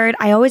Scentbird.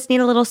 I always need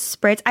a little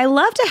spritz. I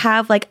love to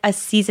have like a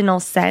seasonal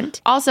scent.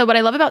 Also, what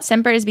I love about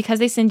Scentbird is because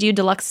they send you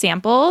deluxe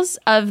samples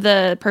of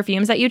the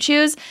perfumes that you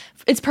choose.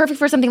 It's perfect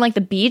for something like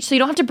the beach, so you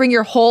don't have to bring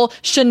your whole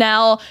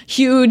Chanel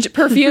huge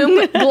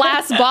perfume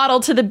glass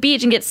bottle to the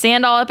beach and get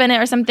sand all up in it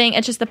or something.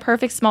 It's just the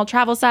perfect small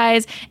travel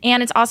size,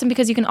 and it's awesome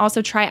because you can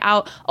also try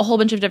out a whole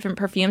bunch of different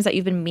perfumes that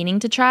you've been meaning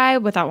to try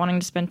without wanting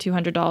to spend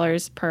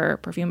 $200 per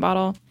perfume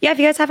bottle. Yeah, if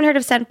you guys haven't heard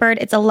of Scentbird,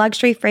 it's a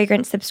luxury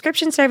fragrance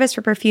subscription service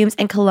for perfumes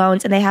and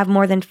colognes, and they have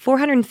more than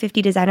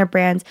 450 designer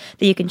brands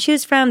that you can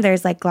choose from.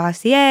 There's like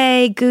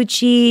Glossier,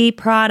 Gucci,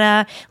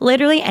 Prada,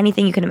 literally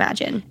anything you can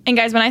imagine. And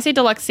guys, when I say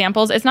deluxe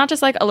samples, it's not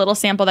just like a little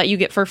sample that you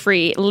get for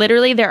free.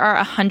 Literally, there are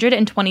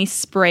 120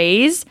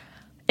 sprays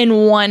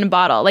in one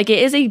bottle. Like, it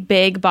is a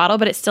big bottle,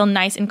 but it's still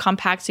nice and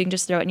compact, so you can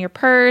just throw it in your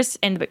purse,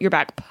 in your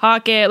back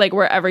pocket, like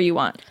wherever you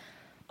want.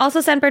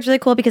 Also, Scentbird's really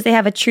cool because they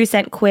have a true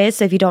scent quiz.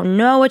 So if you don't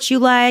know what you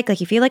like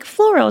you feel like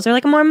florals or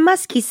like a more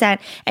musky scent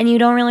and you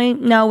don't really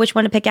know which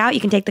one to pick out, you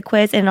can take the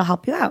quiz and it'll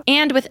help you out.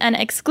 And with an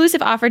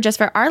exclusive offer just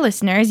for our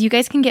listeners, you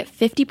guys can get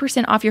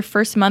 50% off your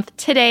first month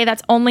today.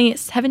 That's only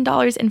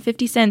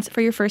 $7.50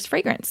 for your first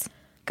fragrance.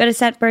 Go to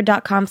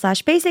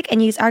scentbird.com/basic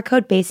and use our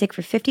code BASIC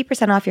for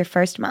 50% off your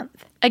first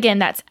month. Again,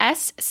 that's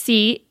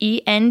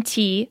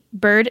SCENT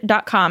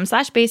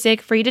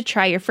bird.com/basic for you to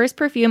try your first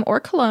perfume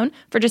or cologne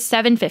for just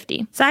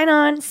 $7.50. Sign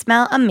on,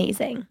 smell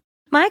amazing.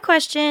 My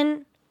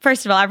question,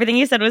 first of all, everything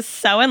you said was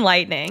so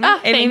enlightening. Oh,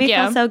 it made me thank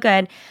feel you. so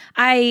good.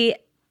 I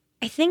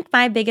think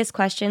my biggest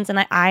questions,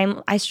 and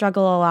I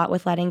struggle a lot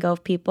with letting go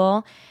of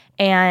people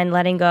and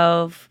letting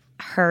go of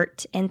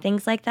hurt and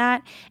things like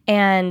that.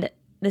 And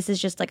this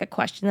is just like a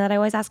question that I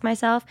always ask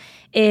myself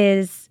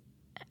is,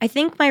 I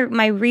think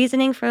my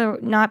reasoning for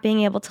not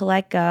being able to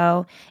let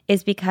go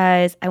is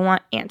because I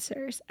want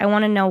answers. I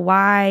want to know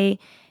why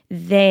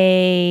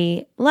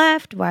they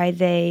left, why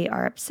they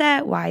are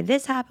upset, why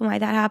this happened, why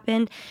that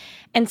happened.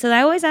 And so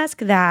I always ask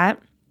that.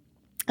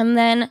 And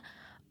then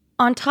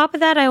on top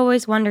of that, I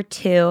always wonder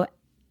too,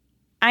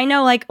 I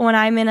know like when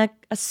I'm in a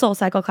soul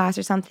cycle class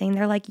or something,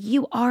 they're like,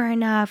 you are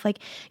enough, like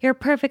you're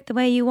perfect the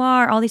way you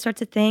are, all these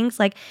sorts of things.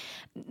 Like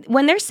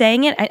when they're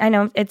saying it, I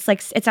know it's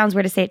like, it sounds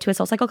weird to say it to a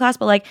soul cycle class,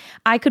 but like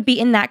I could be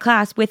in that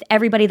class with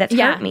everybody that's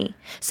hurt me.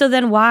 So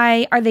then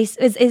why are they,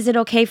 is it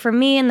okay for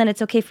me? And then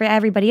it's okay for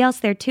everybody else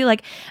there too.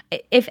 Like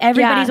if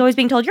everybody's always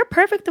being told you're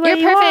perfect the way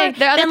you are,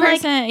 the other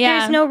person,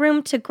 there's no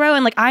room to grow.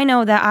 And like, I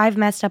know that I've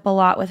messed up a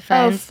lot with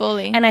friends. Oh,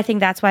 fully. And I think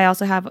that's why I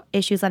also have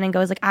issues letting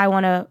go is like, I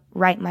want to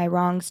right my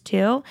wrongs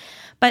too.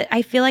 But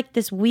I feel like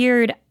this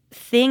weird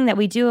thing that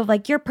we do of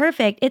like, you're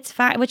perfect, it's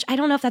fine, which I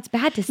don't know if that's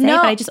bad to say,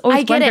 but I just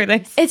always wonder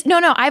this. It's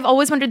no, I've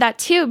always wondered that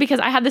too, because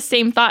I had the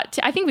same thought.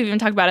 I think we've even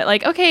talked about it.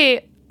 Like,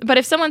 okay, but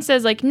if someone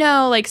says like,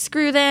 no, like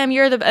screw them,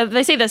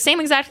 they say the same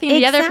exact thing to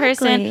the other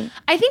person.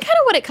 I think kind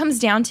of what it comes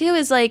down to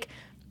is like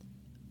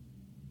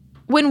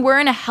when we're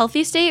in a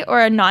healthy state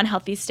or a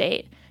non-healthy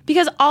state,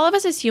 because all of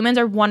us as humans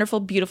are wonderful,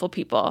 beautiful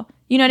people.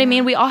 You know what I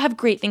mean? We all have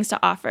great things to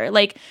offer.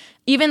 Like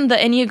even the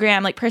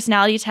Enneagram, like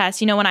personality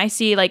test, you know, when I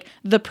see like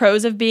the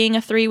pros of being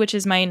a 3, which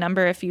is my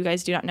number, if you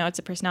guys do not know, it's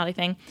a personality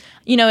thing.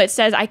 You know, it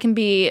says I can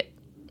be,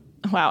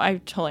 wow,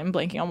 I totally am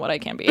blanking on what I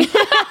can be.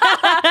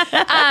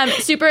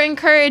 Super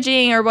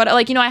encouraging or what,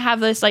 like, you know, I have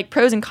this like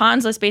pros and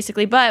cons list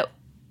basically, but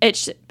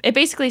it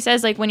basically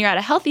says like when you're at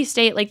a healthy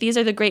state, like these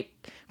are the great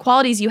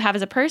qualities you have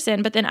as a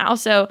person. But then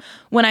also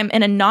when I'm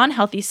in a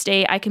non-healthy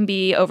state, I can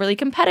be overly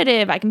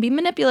competitive, I can be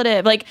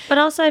manipulative, like, but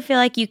also I feel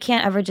like you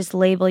can't ever just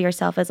label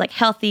yourself as like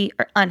healthy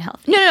or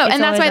unhealthy. No,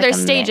 and that's why like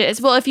there's stages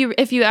mix. Well,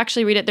 if you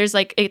actually read it, there's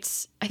like I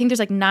think there's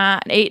like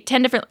 9, 8,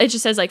 10 different, it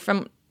just says like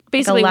from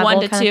basically like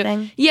 1 to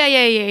 2.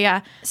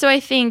 Yeah. So I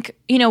think,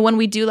 you know, when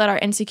we do let our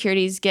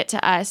insecurities get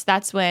to us,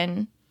 that's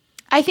when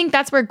I think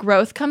that's where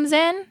growth comes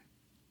in.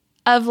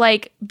 Of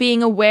like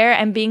being aware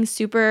and being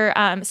super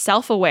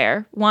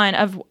self-aware, one,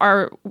 of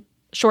our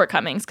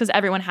shortcomings, because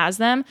everyone has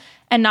them,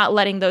 and not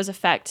letting those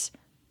affect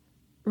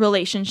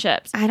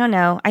relationships. I don't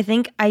know. I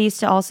think I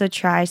used to also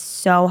try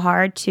so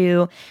hard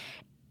to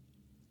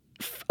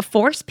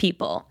force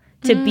people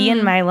to be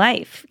in my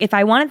life if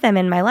I wanted them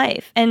in my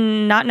life.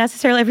 And not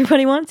necessarily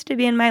everybody wants to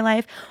be in my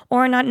life,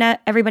 or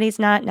everybody's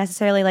not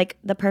necessarily like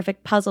the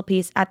perfect puzzle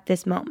piece at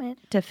this moment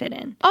to fit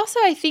in. Also,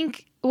 I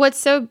think what's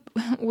so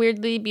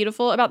weirdly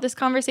beautiful about this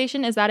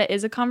conversation is that it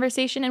is a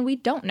conversation and we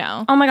don't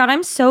know. Oh my God,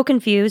 I'm so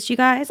confused, you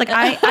guys. Like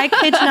I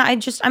kid you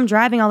not, I'm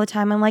driving all the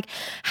time. I'm like,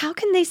 how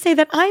can they say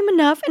that I'm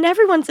enough and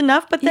everyone's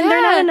enough, but then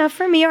they're not enough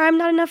for me, or I'm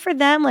not enough for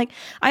them? Like,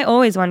 I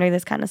always wonder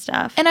this kind of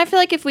stuff. And I feel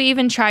like if we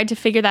even tried to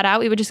figure that out,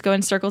 we would just go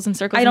in circles and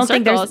circles. I don't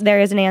think there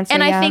is an answer.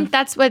 And I think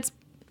that's what's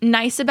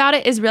nice about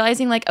it, is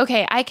realizing like,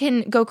 okay, I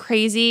can go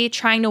crazy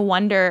trying to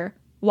wonder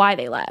why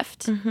they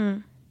left. Mm-hmm.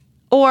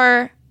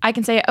 Or I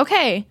can say,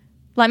 okay,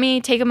 let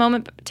me take a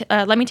moment,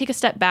 let me take a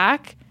step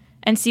back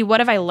and see, what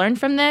have I learned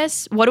from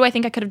this? What do I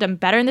think I could have done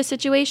better in this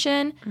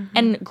situation?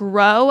 And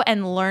grow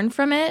and learn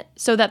from it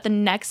so that the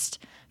next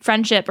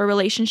friendship or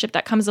relationship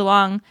that comes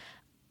along,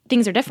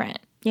 things are different.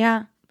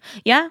 Yeah.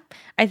 Yeah.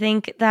 I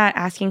think that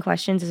asking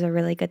questions is a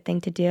really good thing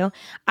to do.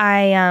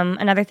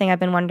 Another thing I've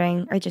been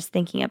wondering or just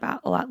thinking about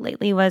a lot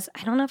lately was,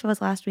 I don't know if it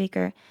was last week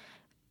or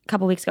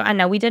couple weeks ago. I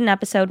know we did an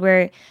episode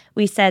where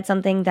we said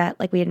something that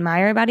like we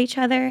admire about each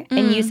other,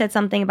 and you said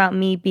something about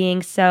me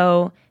being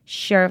so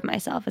sure of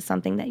myself as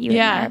something that you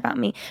admire about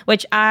me,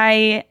 which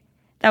that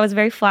was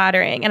very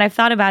flattering. And I've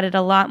thought about it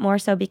a lot more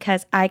so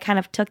because I kind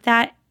of took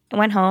that,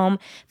 went home,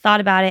 thought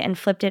about it, and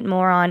flipped it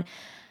more on,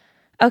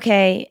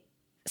 okay,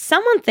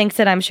 someone thinks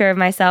that I'm sure of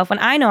myself when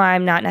I know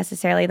I'm not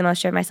necessarily the most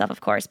sure of myself,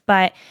 of course,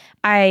 but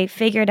I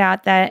figured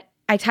out that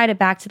I tied it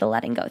back to the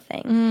letting go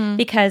thing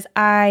because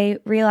I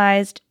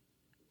realized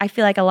I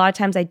feel like a lot of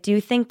times I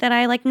do think that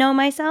I like know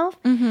myself.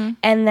 And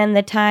then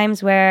the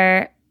times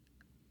where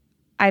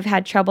I've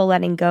had trouble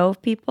letting go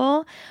of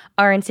people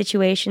are in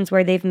situations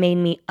where they've made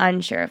me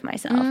unsure of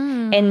myself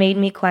and made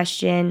me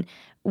question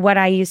what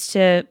I used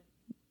to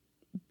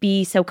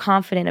be so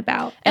confident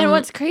about. And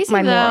what's crazy,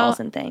 my though, morals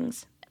and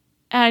things.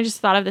 And I just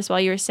thought of this while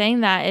you were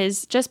saying that,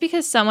 is just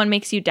because someone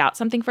makes you doubt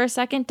something for a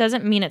second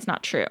doesn't mean it's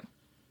not true.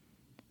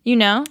 You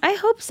know? I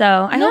hope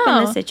so. I hope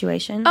in this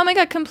situation. Oh my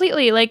God,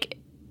 completely. Like,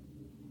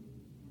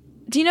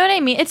 do you know what I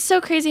mean? It's so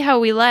crazy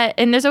how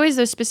and there's always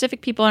those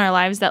specific people in our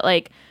lives that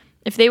like,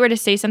 if they were to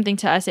say something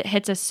to us, it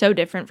hits us so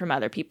different from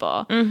other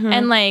people.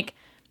 And like,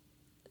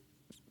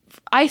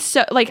 I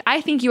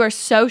think you are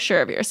so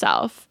sure of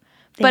yourself.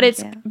 But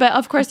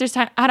of course there's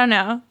time. I don't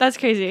know. That's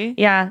crazy.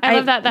 Yeah. I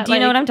love that. Do you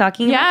know what I'm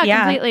talking about?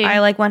 Yeah, completely. I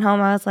like went home.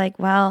 I was like,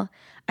 well,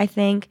 I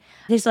think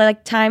there's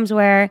like times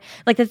where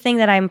like the thing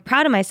that I'm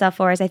proud of myself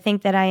for is I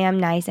think that I am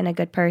nice and a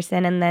good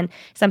person. And then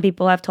some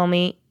people have told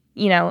me,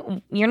 you know,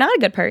 you're not a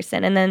good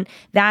person. And then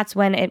that's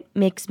when it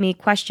makes me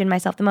question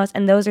myself the most.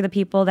 And those are the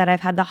people that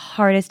I've had the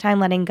hardest time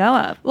letting go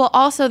of. Well,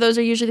 also, those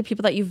are usually the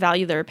people that you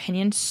value their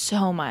opinion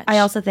so much. I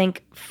also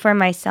think for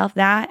myself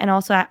that, and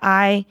also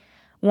I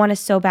want to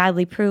so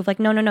badly prove like,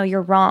 no,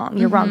 you're wrong.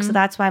 You're wrong. So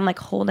that's why I'm like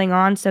holding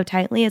on so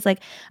tightly. It's like,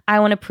 I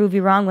want to prove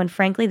you wrong when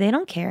frankly, they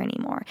don't care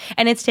anymore.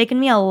 And it's taken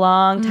me a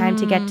long time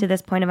to get to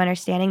this point of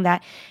understanding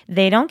that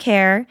they don't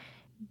care.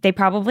 They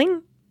probably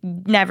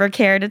never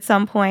cared at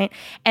some point.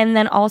 And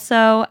then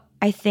also,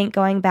 I think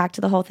going back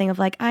to the whole thing of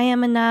like, I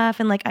am enough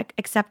and like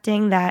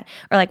accepting that,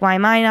 or like, why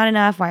am I not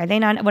enough? Why are they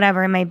not?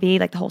 Whatever it might be,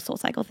 like the whole soul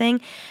cycle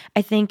thing.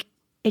 I think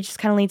it just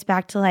kind of leads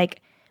back to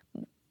like,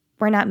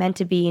 we're not meant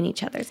to be in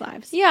each other's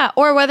lives. Yeah.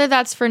 Or whether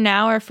that's for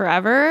now or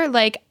forever.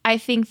 Like, I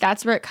think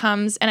that's where it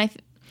comes. And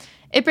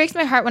it breaks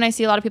my heart when I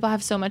see a lot of people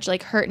have so much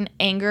like hurt and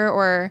anger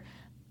or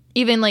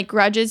even like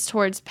grudges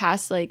towards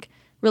past like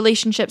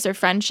relationships or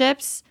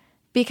friendships,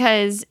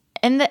 because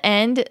in the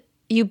end,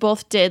 you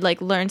both did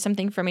like learn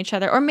something from each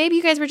other. Or maybe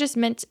you guys were just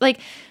meant to, like,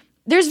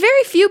 there's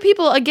very few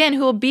people, again, who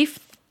will be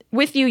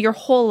with you your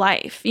whole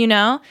life, you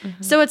know?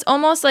 So it's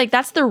almost like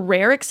that's the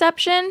rare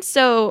exception.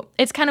 So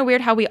it's kind of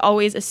weird how we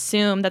always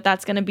assume that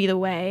that's going to be the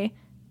way.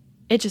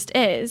 It just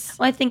is.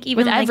 Well, I think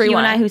even like you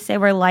and I who say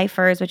we're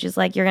lifers, which is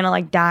like you're going to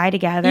like die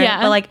together.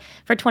 Yeah. But like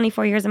for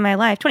 24 years of my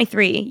life,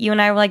 23, you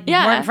and I were like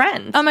weren't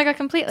friends. Oh my God,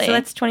 completely. So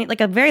that's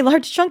like a very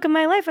large chunk of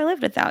my life I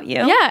lived without you.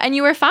 Yeah, and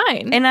you were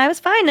fine. And I was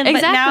fine. And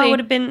exactly. But now it would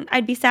have been,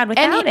 I'd be sad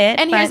without it.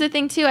 And here's the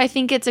thing too, I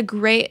think it's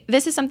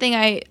this is something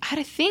I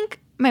think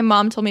my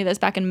mom told me this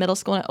back in middle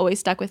school and it always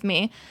stuck with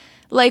me.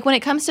 Like when it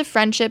comes to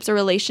friendships or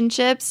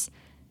relationships,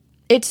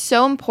 it's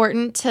so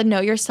important to know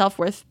your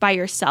self-worth by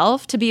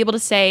yourself, to be able to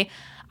say,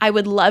 I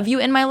would love you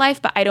in my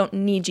life, but I don't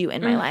need you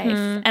in my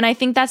life. And I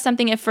think that's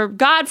something, if for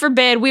God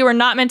forbid we were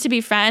not meant to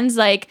be friends,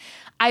 like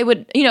I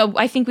would,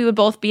 I think we would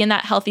both be in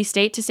that healthy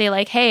state to say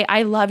like, hey,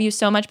 I love you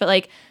so much, but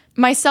like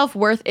my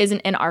self-worth isn't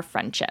in our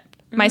friendship.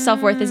 My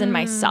self-worth is in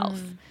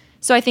myself.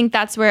 So I think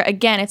that's where,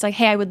 again, it's like,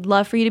 hey, I would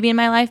love for you to be in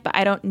my life, but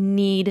I don't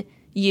need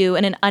you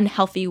in an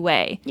unhealthy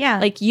way. Yeah.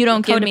 Like you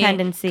don't give me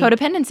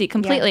codependency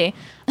completely.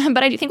 Yeah.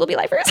 But I do think we'll be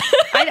lifers.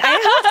 I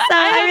hope so.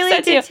 I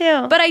really do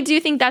too. But I do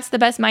think that's the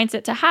best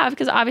mindset to have,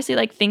 because obviously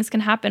like things can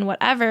happen,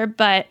 whatever.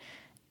 But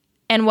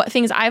And what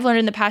things I've learned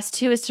in the past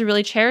too is to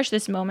really cherish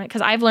this moment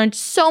because I've learned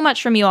so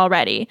much from you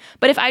already.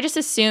 But if I just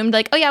assumed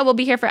like, oh yeah, we'll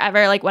be here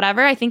forever, like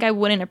whatever, I think I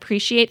wouldn't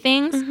appreciate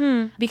things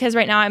because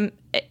right now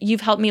you've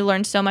helped me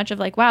learn so much of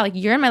like, wow, like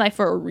you're in my life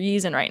for a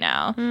reason right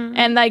now.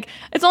 And like,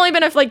 it's only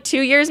been like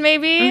 2 years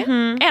maybe.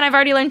 And I've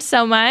already learned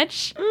so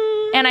much.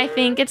 And I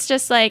think it's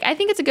just like, I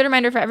think it's a good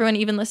reminder for everyone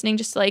even listening,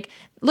 just to like,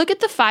 look at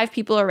the 5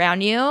 people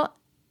around you.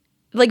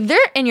 Like they're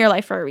in your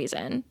life for a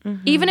reason.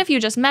 Even if you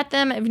just met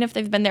them, even if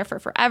they've been there for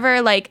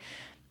forever, like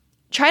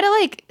try to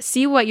like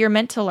see what you're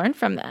meant to learn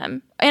from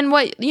them and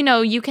what, you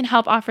know, you can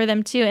help offer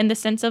them too in the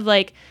sense of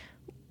like,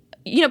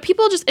 you know,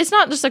 people just, it's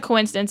not just a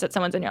coincidence that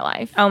someone's in your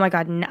life. Oh my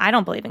God, I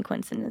don't believe in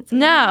coincidences.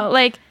 No,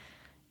 like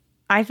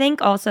I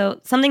think also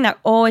something that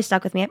always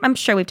stuck with me, I'm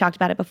sure we've talked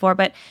about it before,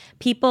 but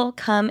people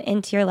come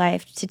into your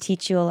life to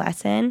teach you a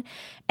lesson.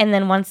 And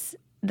then once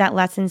that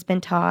lesson's been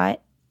taught,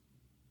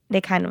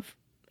 they kind of,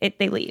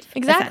 they leave.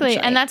 Exactly.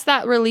 And that's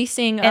that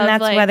releasing and of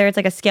that's like, whether it's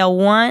like a scale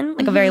 1,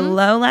 like a very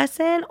low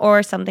lesson,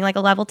 or something like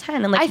a level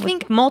 10 and like I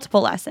think multiple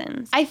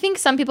lessons. I think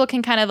some people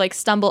can kind of like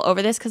stumble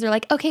over this because they're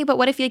like, okay, but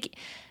what if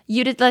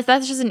you did,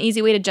 that's just an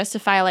easy way to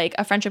justify like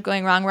a friendship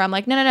going wrong where I'm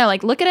like, no,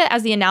 like look at it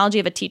as the analogy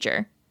of a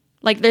teacher.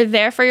 Like they're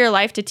there for your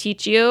life to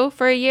teach you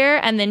for a year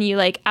and then you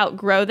like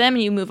outgrow them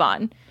and you move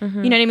on. You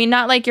know what I mean?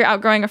 Not like you're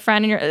outgrowing a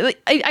friend and you're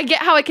like, I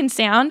get how it can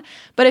sound,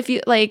 but if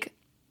you like,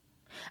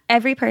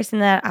 every person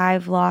that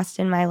I've lost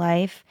in my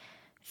life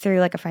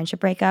through like a friendship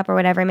breakup or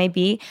whatever it may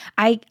be,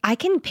 I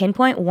can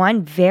pinpoint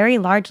one very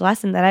large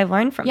lesson that I've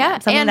learned from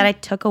them. Something that I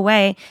took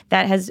away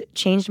that has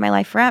changed my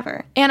life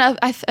forever. And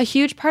a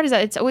huge part is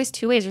that it's always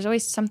 2 ways. There's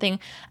always something.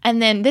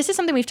 And then this is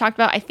something we've talked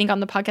about, I think,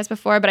 on the podcast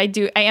before, but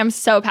I am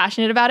so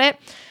passionate about it.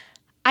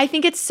 I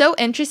think it's so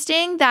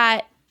interesting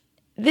that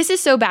this is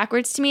so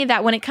backwards to me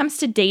that when it comes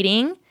to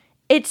dating,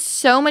 it's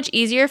so much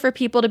easier for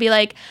people to be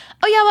like,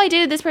 oh yeah, well I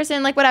dated this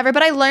person, like whatever,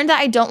 but I learned that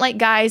I don't like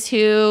guys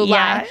who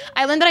lie.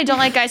 I learned that I don't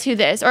like guys who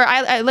this, or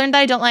I learned that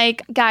I don't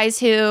like guys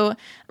who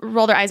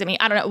roll their eyes at me.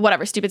 I don't know,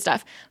 whatever, stupid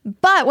stuff.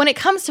 But when it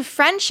comes to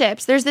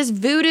friendships, there's this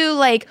voodoo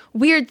like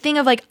weird thing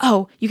of like,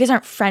 oh, you guys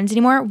aren't friends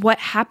anymore? What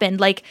happened?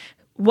 Like,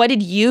 what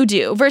did you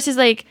do? Versus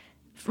like,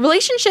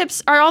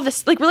 relationships are all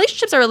this, like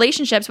relationships are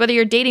relationships, whether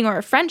you're dating or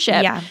a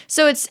friendship. Yeah.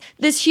 So it's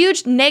this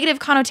huge negative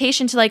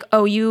connotation to like,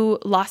 oh, you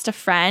lost a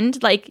friend.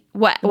 Like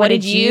what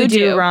did you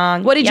do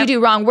wrong? What did you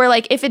do wrong? Where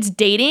like, if it's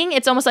dating,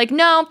 it's almost like,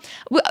 no,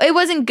 it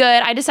wasn't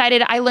good. I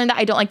learned that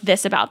I don't like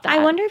this about that.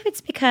 I wonder if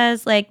it's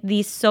because like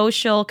the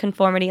social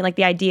conformity, like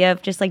the idea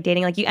of just like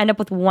dating, like you end up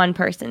with one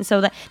person. So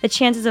the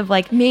chances of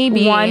like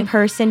maybe one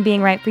person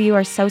being right for you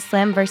are so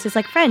slim versus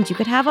like friends. You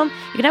could have them,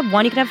 you could have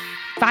one, you could have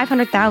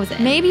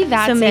 500,000. Maybe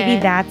that's so maybe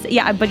it. That's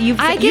yeah. But you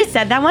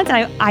said that once,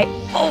 and I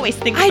always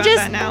think about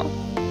that now.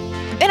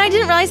 And I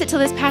didn't realize it till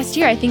this past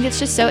year. I think it's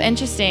just so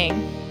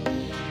interesting.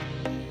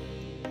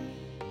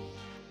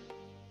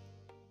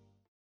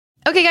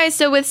 Okay, guys,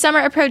 so with summer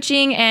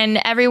approaching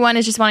and everyone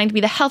is just wanting to be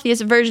the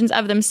healthiest versions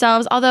of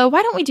themselves, although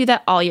why don't we do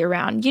that all year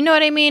round? You know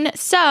what I mean?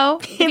 So,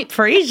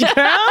 preach,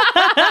 girl.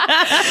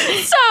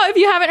 So, if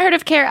you haven't heard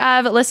of Care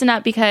of, listen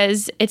up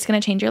because it's going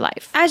to change your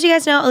life. As you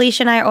guys know,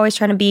 Alicia and I are always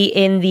trying to be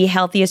in the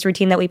healthiest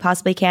routine that we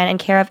possibly can, and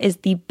Care of is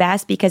the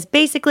best because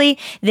basically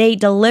they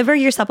deliver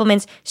your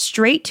supplements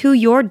straight to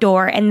your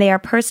door and they are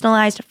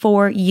personalized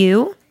for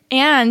you.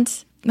 And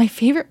my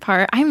favorite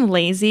part, I'm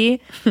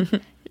lazy.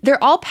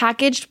 They're all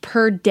packaged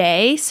per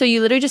day. So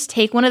you literally just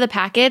take one of the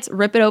packets,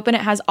 rip it open.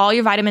 It has all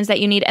your vitamins that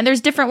you need. And there's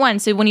different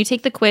ones. So when you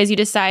take the quiz, you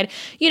decide,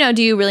 you know,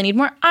 do you really need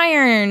more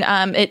iron?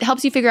 It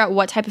helps you figure out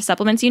what type of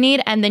supplements you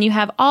need. And then you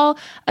have all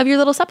of your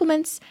little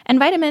supplements and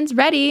vitamins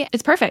ready.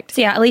 It's perfect. So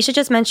yeah, Alicia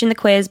just mentioned the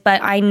quiz,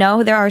 but I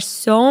know there are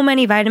so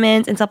many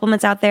vitamins and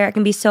supplements out there. It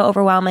can be so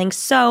overwhelming.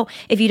 So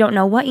if you don't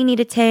know what you need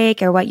to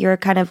take or what you're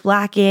kind of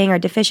lacking or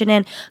deficient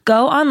in,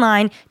 go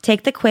online,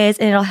 take the quiz,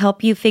 and it'll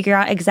help you figure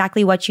out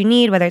exactly what you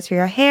need, whether it's for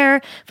your hair,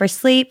 for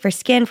sleep, for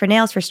skin, for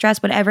nails, for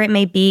stress, whatever it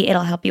may be,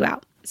 it'll help you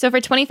out. So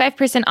for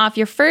 25% off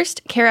your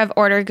first Care of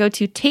order, go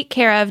to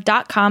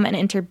takecareof.com and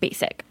enter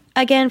BASIC.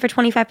 Again, for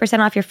 25%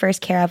 off your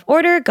first Care of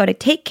order, go to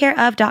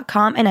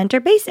takecareof.com and enter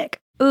BASIC.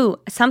 Ooh,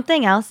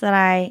 something else that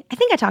I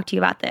think I talked to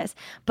you about this,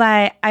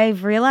 but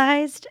I've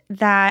realized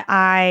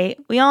that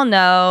we all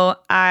know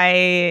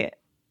I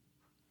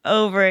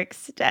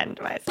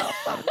overextend myself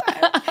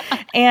sometimes.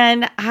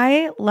 And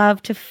I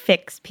love to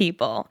fix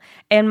people.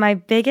 And my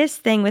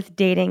biggest thing with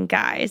dating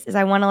guys is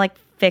I want to like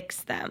fix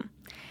them.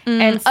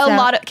 And so,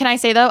 can I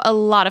say though, a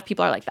lot of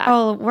people are like that.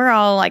 Oh, we're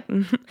all like,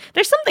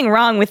 there's something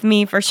wrong with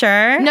me for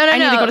sure. No. I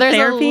need to go to There's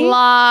therapy. A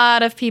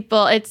lot of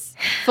people. It's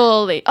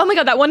fully. Oh my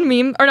God, that one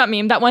meme, or not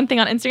meme, that one thing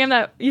on Instagram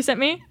that you sent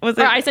me.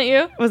 I sent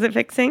you? Was it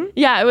fixing?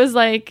 Yeah, it was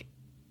like,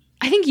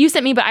 I think you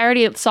sent me, but I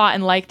already saw it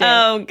and liked it.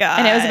 Oh God.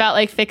 And it was about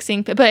like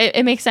fixing, but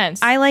it makes sense.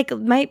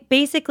 I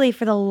basically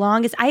for the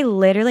longest, I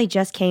literally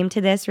just came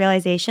to this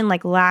realization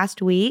like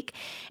last week,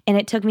 and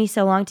it took me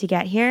so long to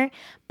get here.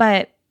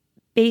 But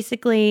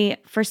basically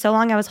for so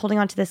long I was holding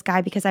on to this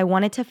guy because I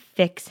wanted to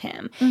fix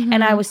him. Mm-hmm.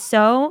 And I was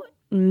so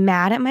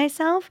mad at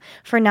myself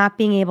for not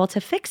being able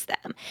to fix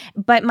them.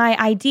 But my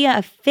idea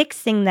of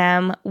fixing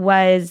them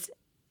was,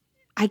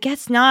 I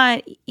guess,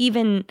 not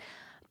even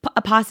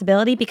a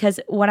possibility, because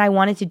what I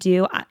wanted to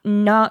do,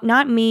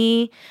 not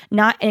me,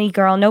 not any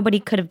girl, nobody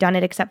could have done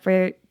it except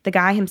for the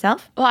guy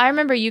himself. Well, I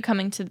remember you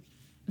coming to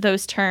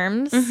those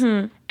terms,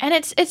 and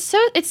it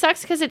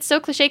sucks because it's so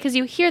cliche, because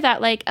you hear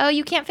that like, oh,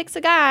 you can't fix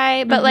a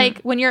guy, but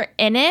like when you're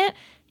in it,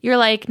 you're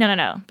like,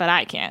 no, but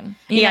I can.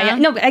 Yeah,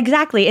 no,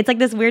 exactly. It's like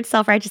this weird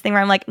self-righteous thing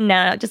where I'm like,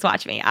 no, just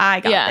watch me,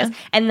 I got this.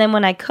 And then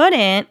when I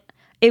couldn't,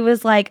 it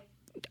was like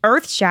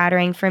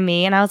earth-shattering for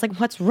me, and I was like,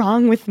 what's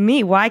wrong with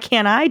me? Why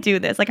can't I do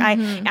this? Like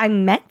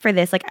I'm meant for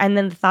this. Like, and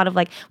then the thought of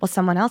like, well,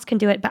 someone else can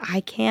do it, but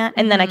I can't.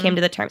 And then I came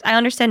to the terms, I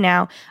understand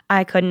now,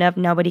 I couldn't have,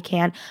 nobody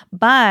can.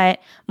 But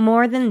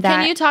more than that,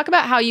 can you talk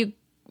about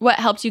what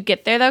helped you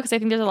get there though? Because I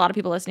think there's a lot of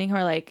people listening who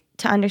are like,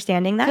 to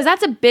understanding that, because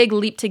that's a big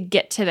leap to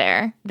get to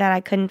there. That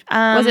I couldn't.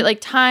 Was it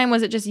like time?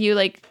 Was it just you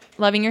like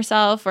loving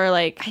yourself, or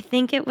like? I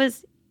think it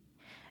was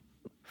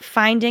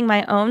finding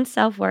my own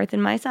self-worth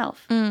in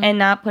myself and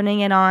not putting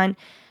it on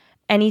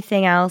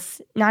anything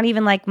else, not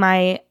even like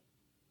my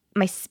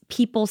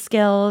people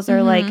skills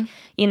or like,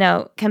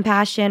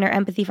 compassion or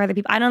empathy for other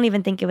people. I don't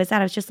even think it was that.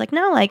 I was just like,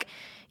 no, like,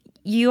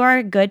 you are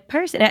a good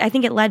person. I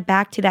think it led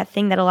back to that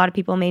thing that a lot of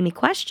people made me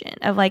question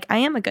of like, I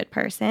am a good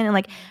person, and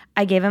like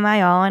I gave him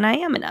my all and I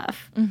am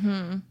enough.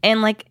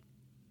 And like,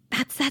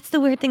 that's the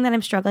weird thing that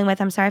I'm struggling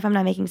with. I'm sorry if I'm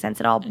not making sense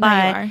at all,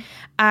 but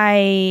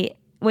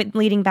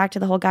leading back to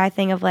the whole guy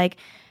thing of like,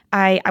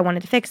 I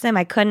wanted to fix him.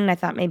 I couldn't. I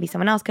thought maybe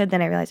someone else could.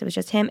 Then I realized it was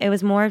just him. It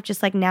was more of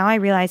just like, now I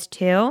realize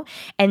too,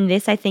 and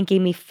this I think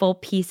gave me full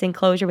peace and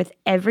closure with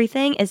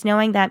everything, is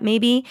knowing that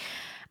maybe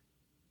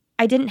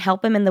I didn't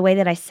help him in the way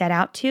that I set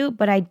out to,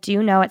 but I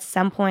do know at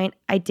some point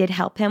I did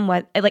help him.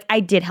 I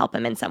did help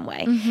him in some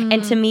way.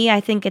 And to me, I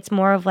think it's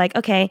more of like,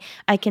 okay,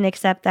 I can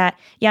accept that.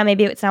 Yeah,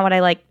 maybe it's not what I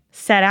like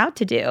set out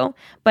to do,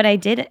 but I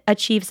did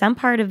achieve some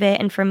part of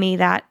it. And for me,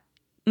 that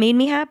made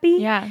me happy.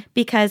 Yeah.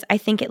 Because I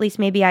think at least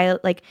maybe I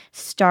like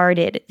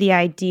started the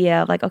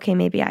idea of like, okay,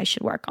 maybe I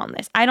should work on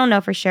this. I don't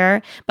know for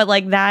sure, but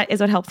like that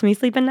is what helps me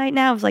sleep at night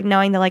now, is like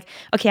knowing that like,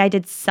 okay, I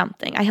did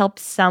something. I helped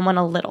someone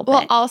a little bit.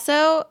 Well,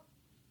 also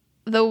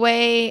the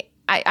way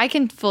I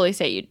can fully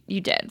say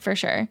you did for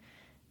sure.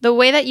 The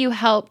way that you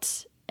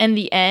helped in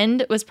the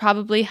end was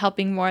probably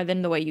helping more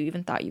than the way you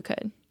even thought you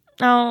could.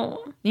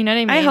 Oh, you know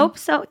what I mean? I hope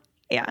so.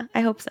 Yeah,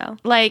 I hope so.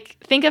 Like,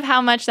 think of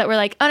how much that we're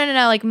like, oh, no,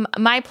 like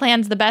my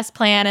plan's the best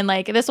plan and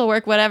like this will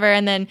work, whatever.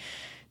 And then,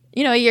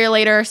 a year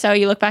later or so,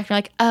 you look back and you're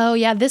like, oh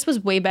yeah, this was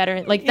way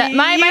better. Like that,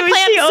 my plan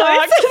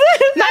sucked.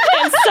 My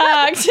plan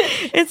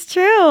sucked. It's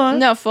true.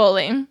 No,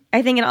 fully.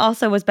 I think it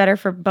also was better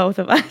for both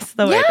of us.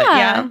 The way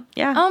that,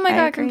 yeah. Oh my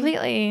God, agree.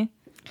 completely.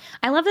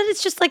 I love that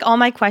it's just like all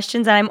my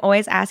questions that I'm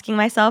always asking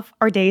myself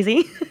or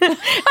Daisy, but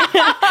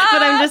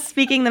I'm just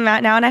speaking them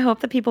out now, and I hope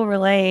that people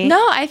relate.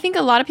 No, I think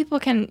a lot of people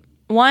can,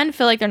 one,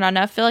 feel like they're not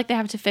enough, feel like they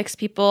have to fix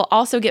people,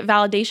 also get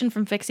validation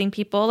from fixing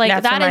people. Like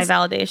that's where my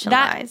validation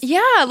lies.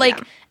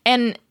 Yeah,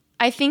 and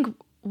I think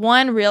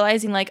one,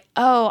 realizing like,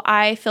 oh,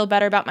 I feel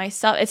better about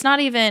myself. It's not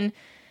even,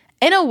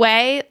 in a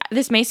way,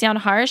 this may sound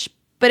harsh,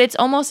 but it's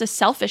almost a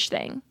selfish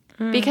thing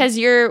because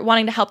you're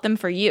wanting to help them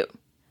for you.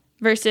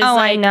 Versus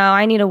I know,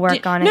 I need to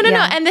work on it. No.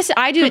 And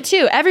I do it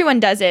too.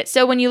 Everyone does it.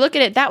 So when you look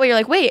at it that way, you're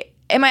like, wait,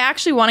 am I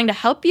actually wanting to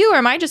help you, or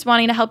am I just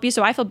wanting to help you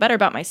so I feel better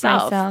about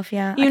myself?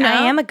 Yeah.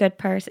 I am a good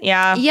person.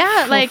 Yeah.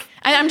 Yeah, like,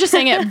 I'm just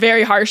saying it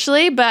very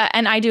harshly,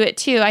 and I do it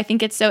too. I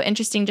think it's so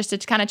interesting just to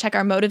kind of check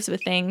our motives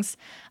with things.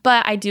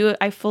 But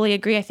I fully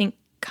agree. I think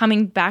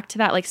coming back to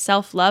that like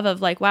self-love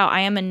of like, wow, I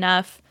am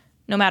enough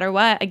no matter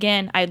what.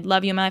 Again, I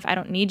love you in my life. I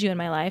don't need you in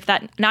my life.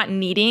 That not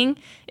needing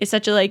is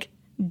such a like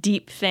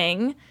deep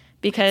thing.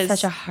 Because it's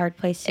such a hard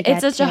place to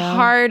get to. It's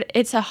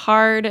a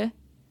hard,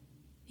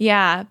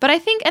 yeah. But I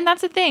think, and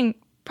that's the thing,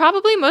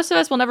 probably most of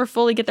us will never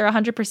fully get there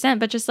 100%,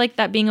 but just like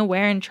that being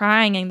aware and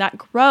trying and that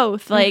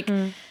growth, like,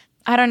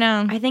 I don't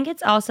know. I think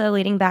it's also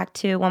leading back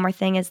to one more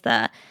thing, is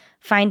the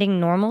finding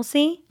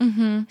normalcy.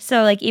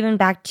 So like even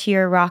back to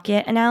your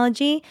rocket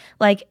analogy,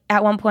 like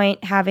at one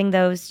point having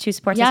those two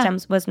support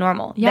systems was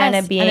normal. Yes,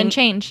 and then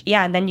change.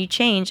 Yeah, and then you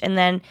change, and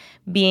then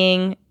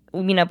being,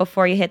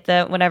 before you hit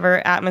the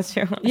whatever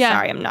atmosphere. Yeah.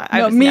 Sorry, I'm not.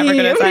 I was never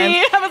good at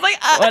science. I was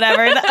like,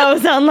 whatever, the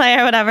ozone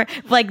layer, whatever.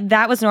 Like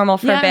that was normal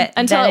for a bit.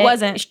 Until then it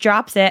wasn't. It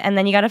drops it, and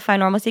then you got to find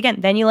normalcy again.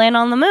 Then you land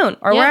on the moon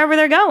or wherever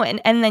they're going,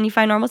 and then you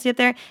find normalcy up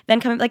there. Then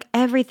coming, like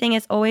everything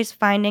is always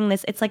finding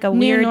this. It's like a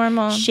weird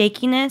normal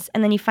shakiness,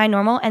 and then you find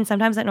normal, and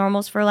sometimes that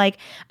normal's for like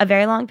a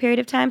very long period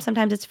of time.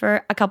 Sometimes it's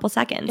for a couple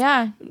seconds.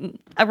 Yeah.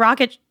 A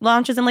rocket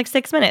launches in like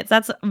 6 minutes.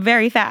 That's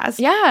very fast.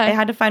 Yeah. I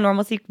had to find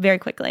normalcy very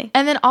quickly.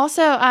 And then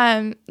also,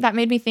 that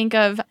made me think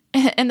of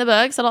in the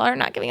book, Subtle Art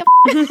Not Giving a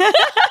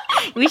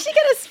We should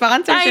get a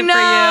sponsorship I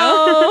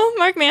know.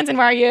 Mark Manson,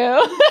 where are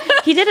you?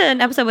 He did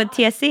an episode with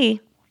TSC.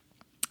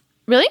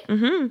 Really?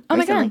 Mm-hmm. Oh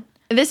my God.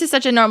 This is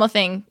such a normal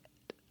thing.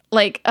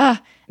 Like,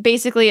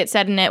 basically it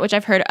said in it, which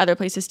I've heard other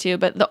places too,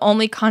 but the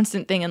only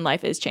constant thing in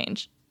life is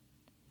change.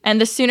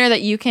 And the sooner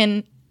that you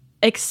can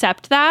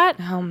accept that,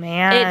 Oh,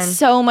 man. it's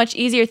so much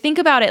easier. Think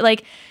about it.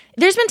 Like,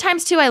 there's been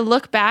times too I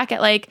look back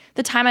at like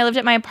the time I lived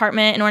at my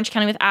apartment in Orange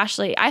County with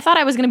Ashley. I thought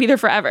I was going to be there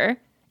forever.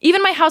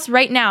 Even my house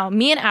right now,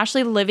 me and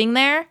Ashley living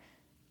there,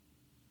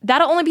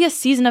 that'll only be a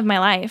season of my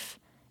life.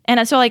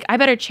 And so like I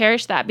better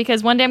cherish that,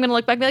 because one day I'm going to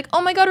look back and be like,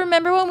 oh my God,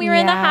 remember when we were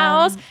in the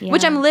house,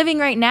 which I'm living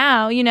right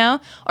now, you know,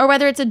 or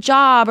whether it's a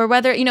job or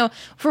whether, you know,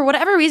 for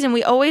whatever reason,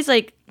 we always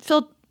like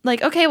feel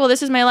like, okay, well,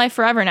 this is my life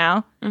forever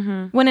now.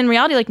 When in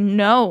reality, like,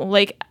 no,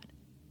 like,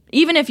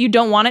 even if you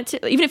don't want it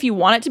to, even if you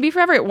want it to be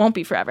forever, it won't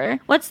be forever.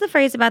 What's the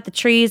phrase about the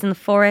trees and the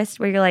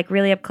forest where you're like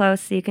really up close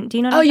so you can, do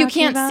you know what I'm you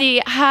talking can't about?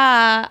 see.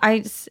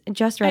 I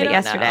just read it don't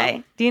yesterday.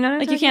 know. Do you know what I'm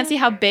Like, you talking can't see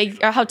how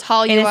big or how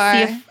tall in you a are.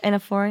 sea of, in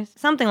a forest,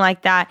 something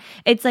like that.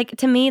 It's like,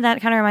 to me,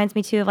 that kind of reminds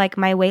me too of like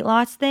my weight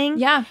loss thing.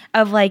 Yeah.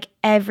 Of like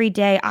every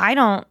day I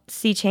don't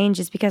see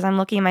changes because I'm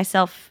looking at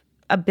myself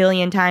a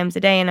billion times a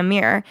day in a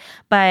mirror.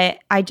 But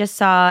I just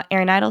saw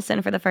Aaron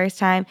Idelson for the first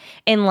time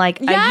in like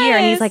a year,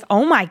 and he's like,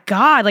 oh my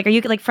God, like, are you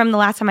like from the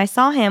last time I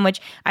saw him, which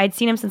I had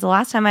seen him since the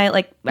last time I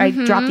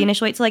dropped the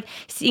initial weight. So like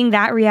seeing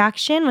that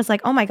reaction was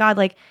like, oh my God,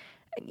 like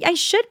I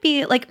should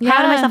be like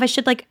proud of myself. I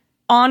should like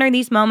honor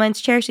these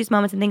moments, cherish these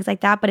moments and things like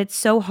that. But it's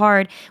so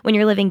hard when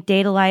you're living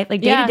day to life,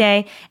 like day to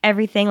day,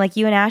 everything, like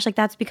you and Ash, like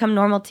that's become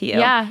normal to you.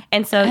 Yeah.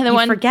 And so And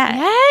you forget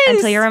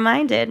until you're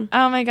reminded.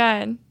 Oh my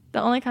God.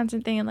 The only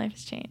constant thing in life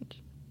is change.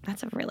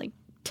 That's a really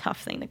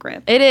tough thing to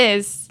grip. It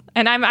is.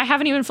 And I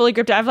haven't even fully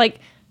gripped it. I've like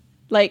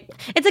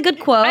it's a good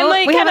quote. I'm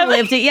like, we kind haven't of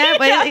lived it yet,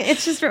 but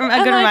it's just a good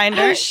I'm like,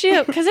 reminder. oh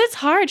shoot, because it's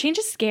hard. Change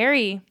is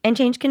scary. And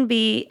change can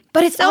be,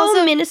 but it's so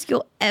also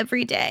minuscule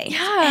every day.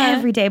 Yeah.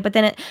 Every day. But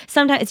then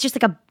sometimes it's just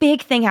like a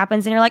big thing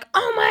happens and you're like,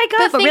 oh my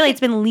God. But really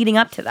it's been leading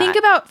up to that. Think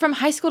about from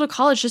high school to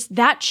college, just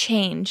that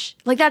change.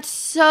 Like that's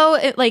so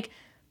like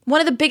one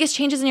of the biggest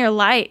changes in your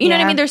life. You know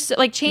what I mean? There's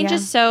like change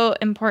is so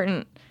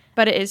important,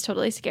 but it is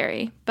totally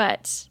scary.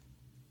 But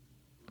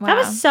wow. That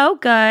was so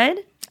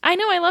good. I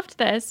know, I loved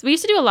this. We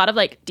used to do a lot of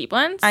like deep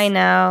ones. I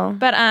know.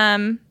 But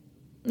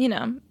you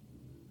know,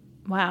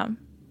 wow.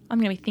 I'm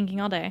gonna be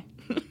thinking all day.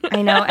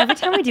 I know. Every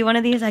time we do one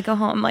of these, I go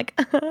home like,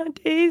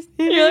 Daisy.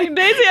 You're like,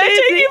 Daisy,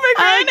 I take you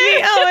for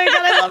granted. Oh my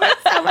God, I love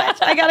her so much.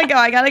 I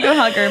gotta go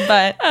hug her.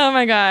 But oh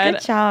my God.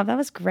 good job. That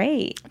was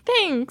great.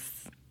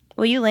 Thanks.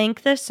 Will you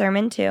link the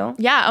sermon too?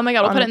 Yeah. Oh my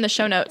God. We'll put it in the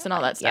show notes and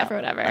all that stuff or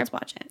whatever. Let's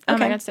watch it. Oh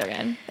my God, so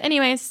good.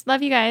 Anyways,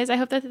 love you guys. I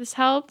hope that this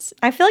helped.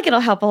 I feel like it'll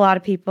help a lot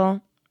of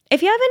people.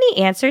 If you have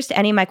any answers to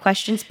any of my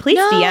questions, please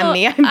DM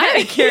me. I'm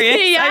very curious.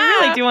 Yeah. I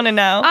really do want to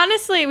know.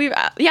 Honestly,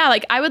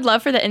 like I would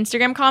love for the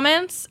Instagram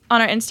comments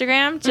on our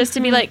Instagram just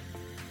to be like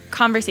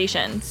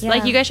conversations. Yeah.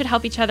 Like you guys should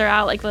help each other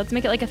out. Like let's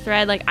make it like a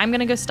thread. Like I'm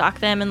gonna go stalk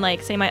them and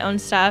like say my own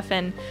stuff,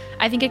 and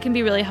I think it can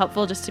be really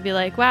helpful just to be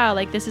like, wow,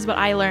 like this is what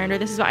I learned, or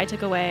this is what I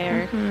took away,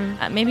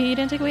 or maybe you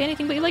didn't take away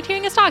anything, but you liked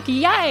hearing us talk.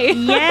 Yay!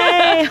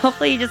 Yay!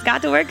 Hopefully you just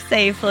got to work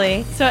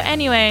safely. So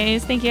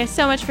anyways, thank you guys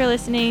so much for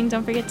listening.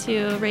 Don't forget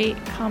to rate,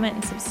 comment,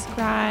 and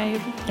subscribe.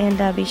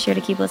 And be sure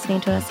to keep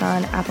listening to us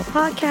on Apple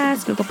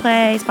Podcasts, Google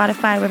Play,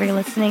 Spotify, wherever you're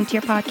listening to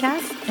your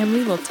podcast. And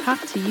we will talk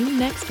to you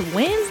next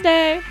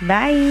Wednesday.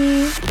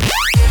 Bye.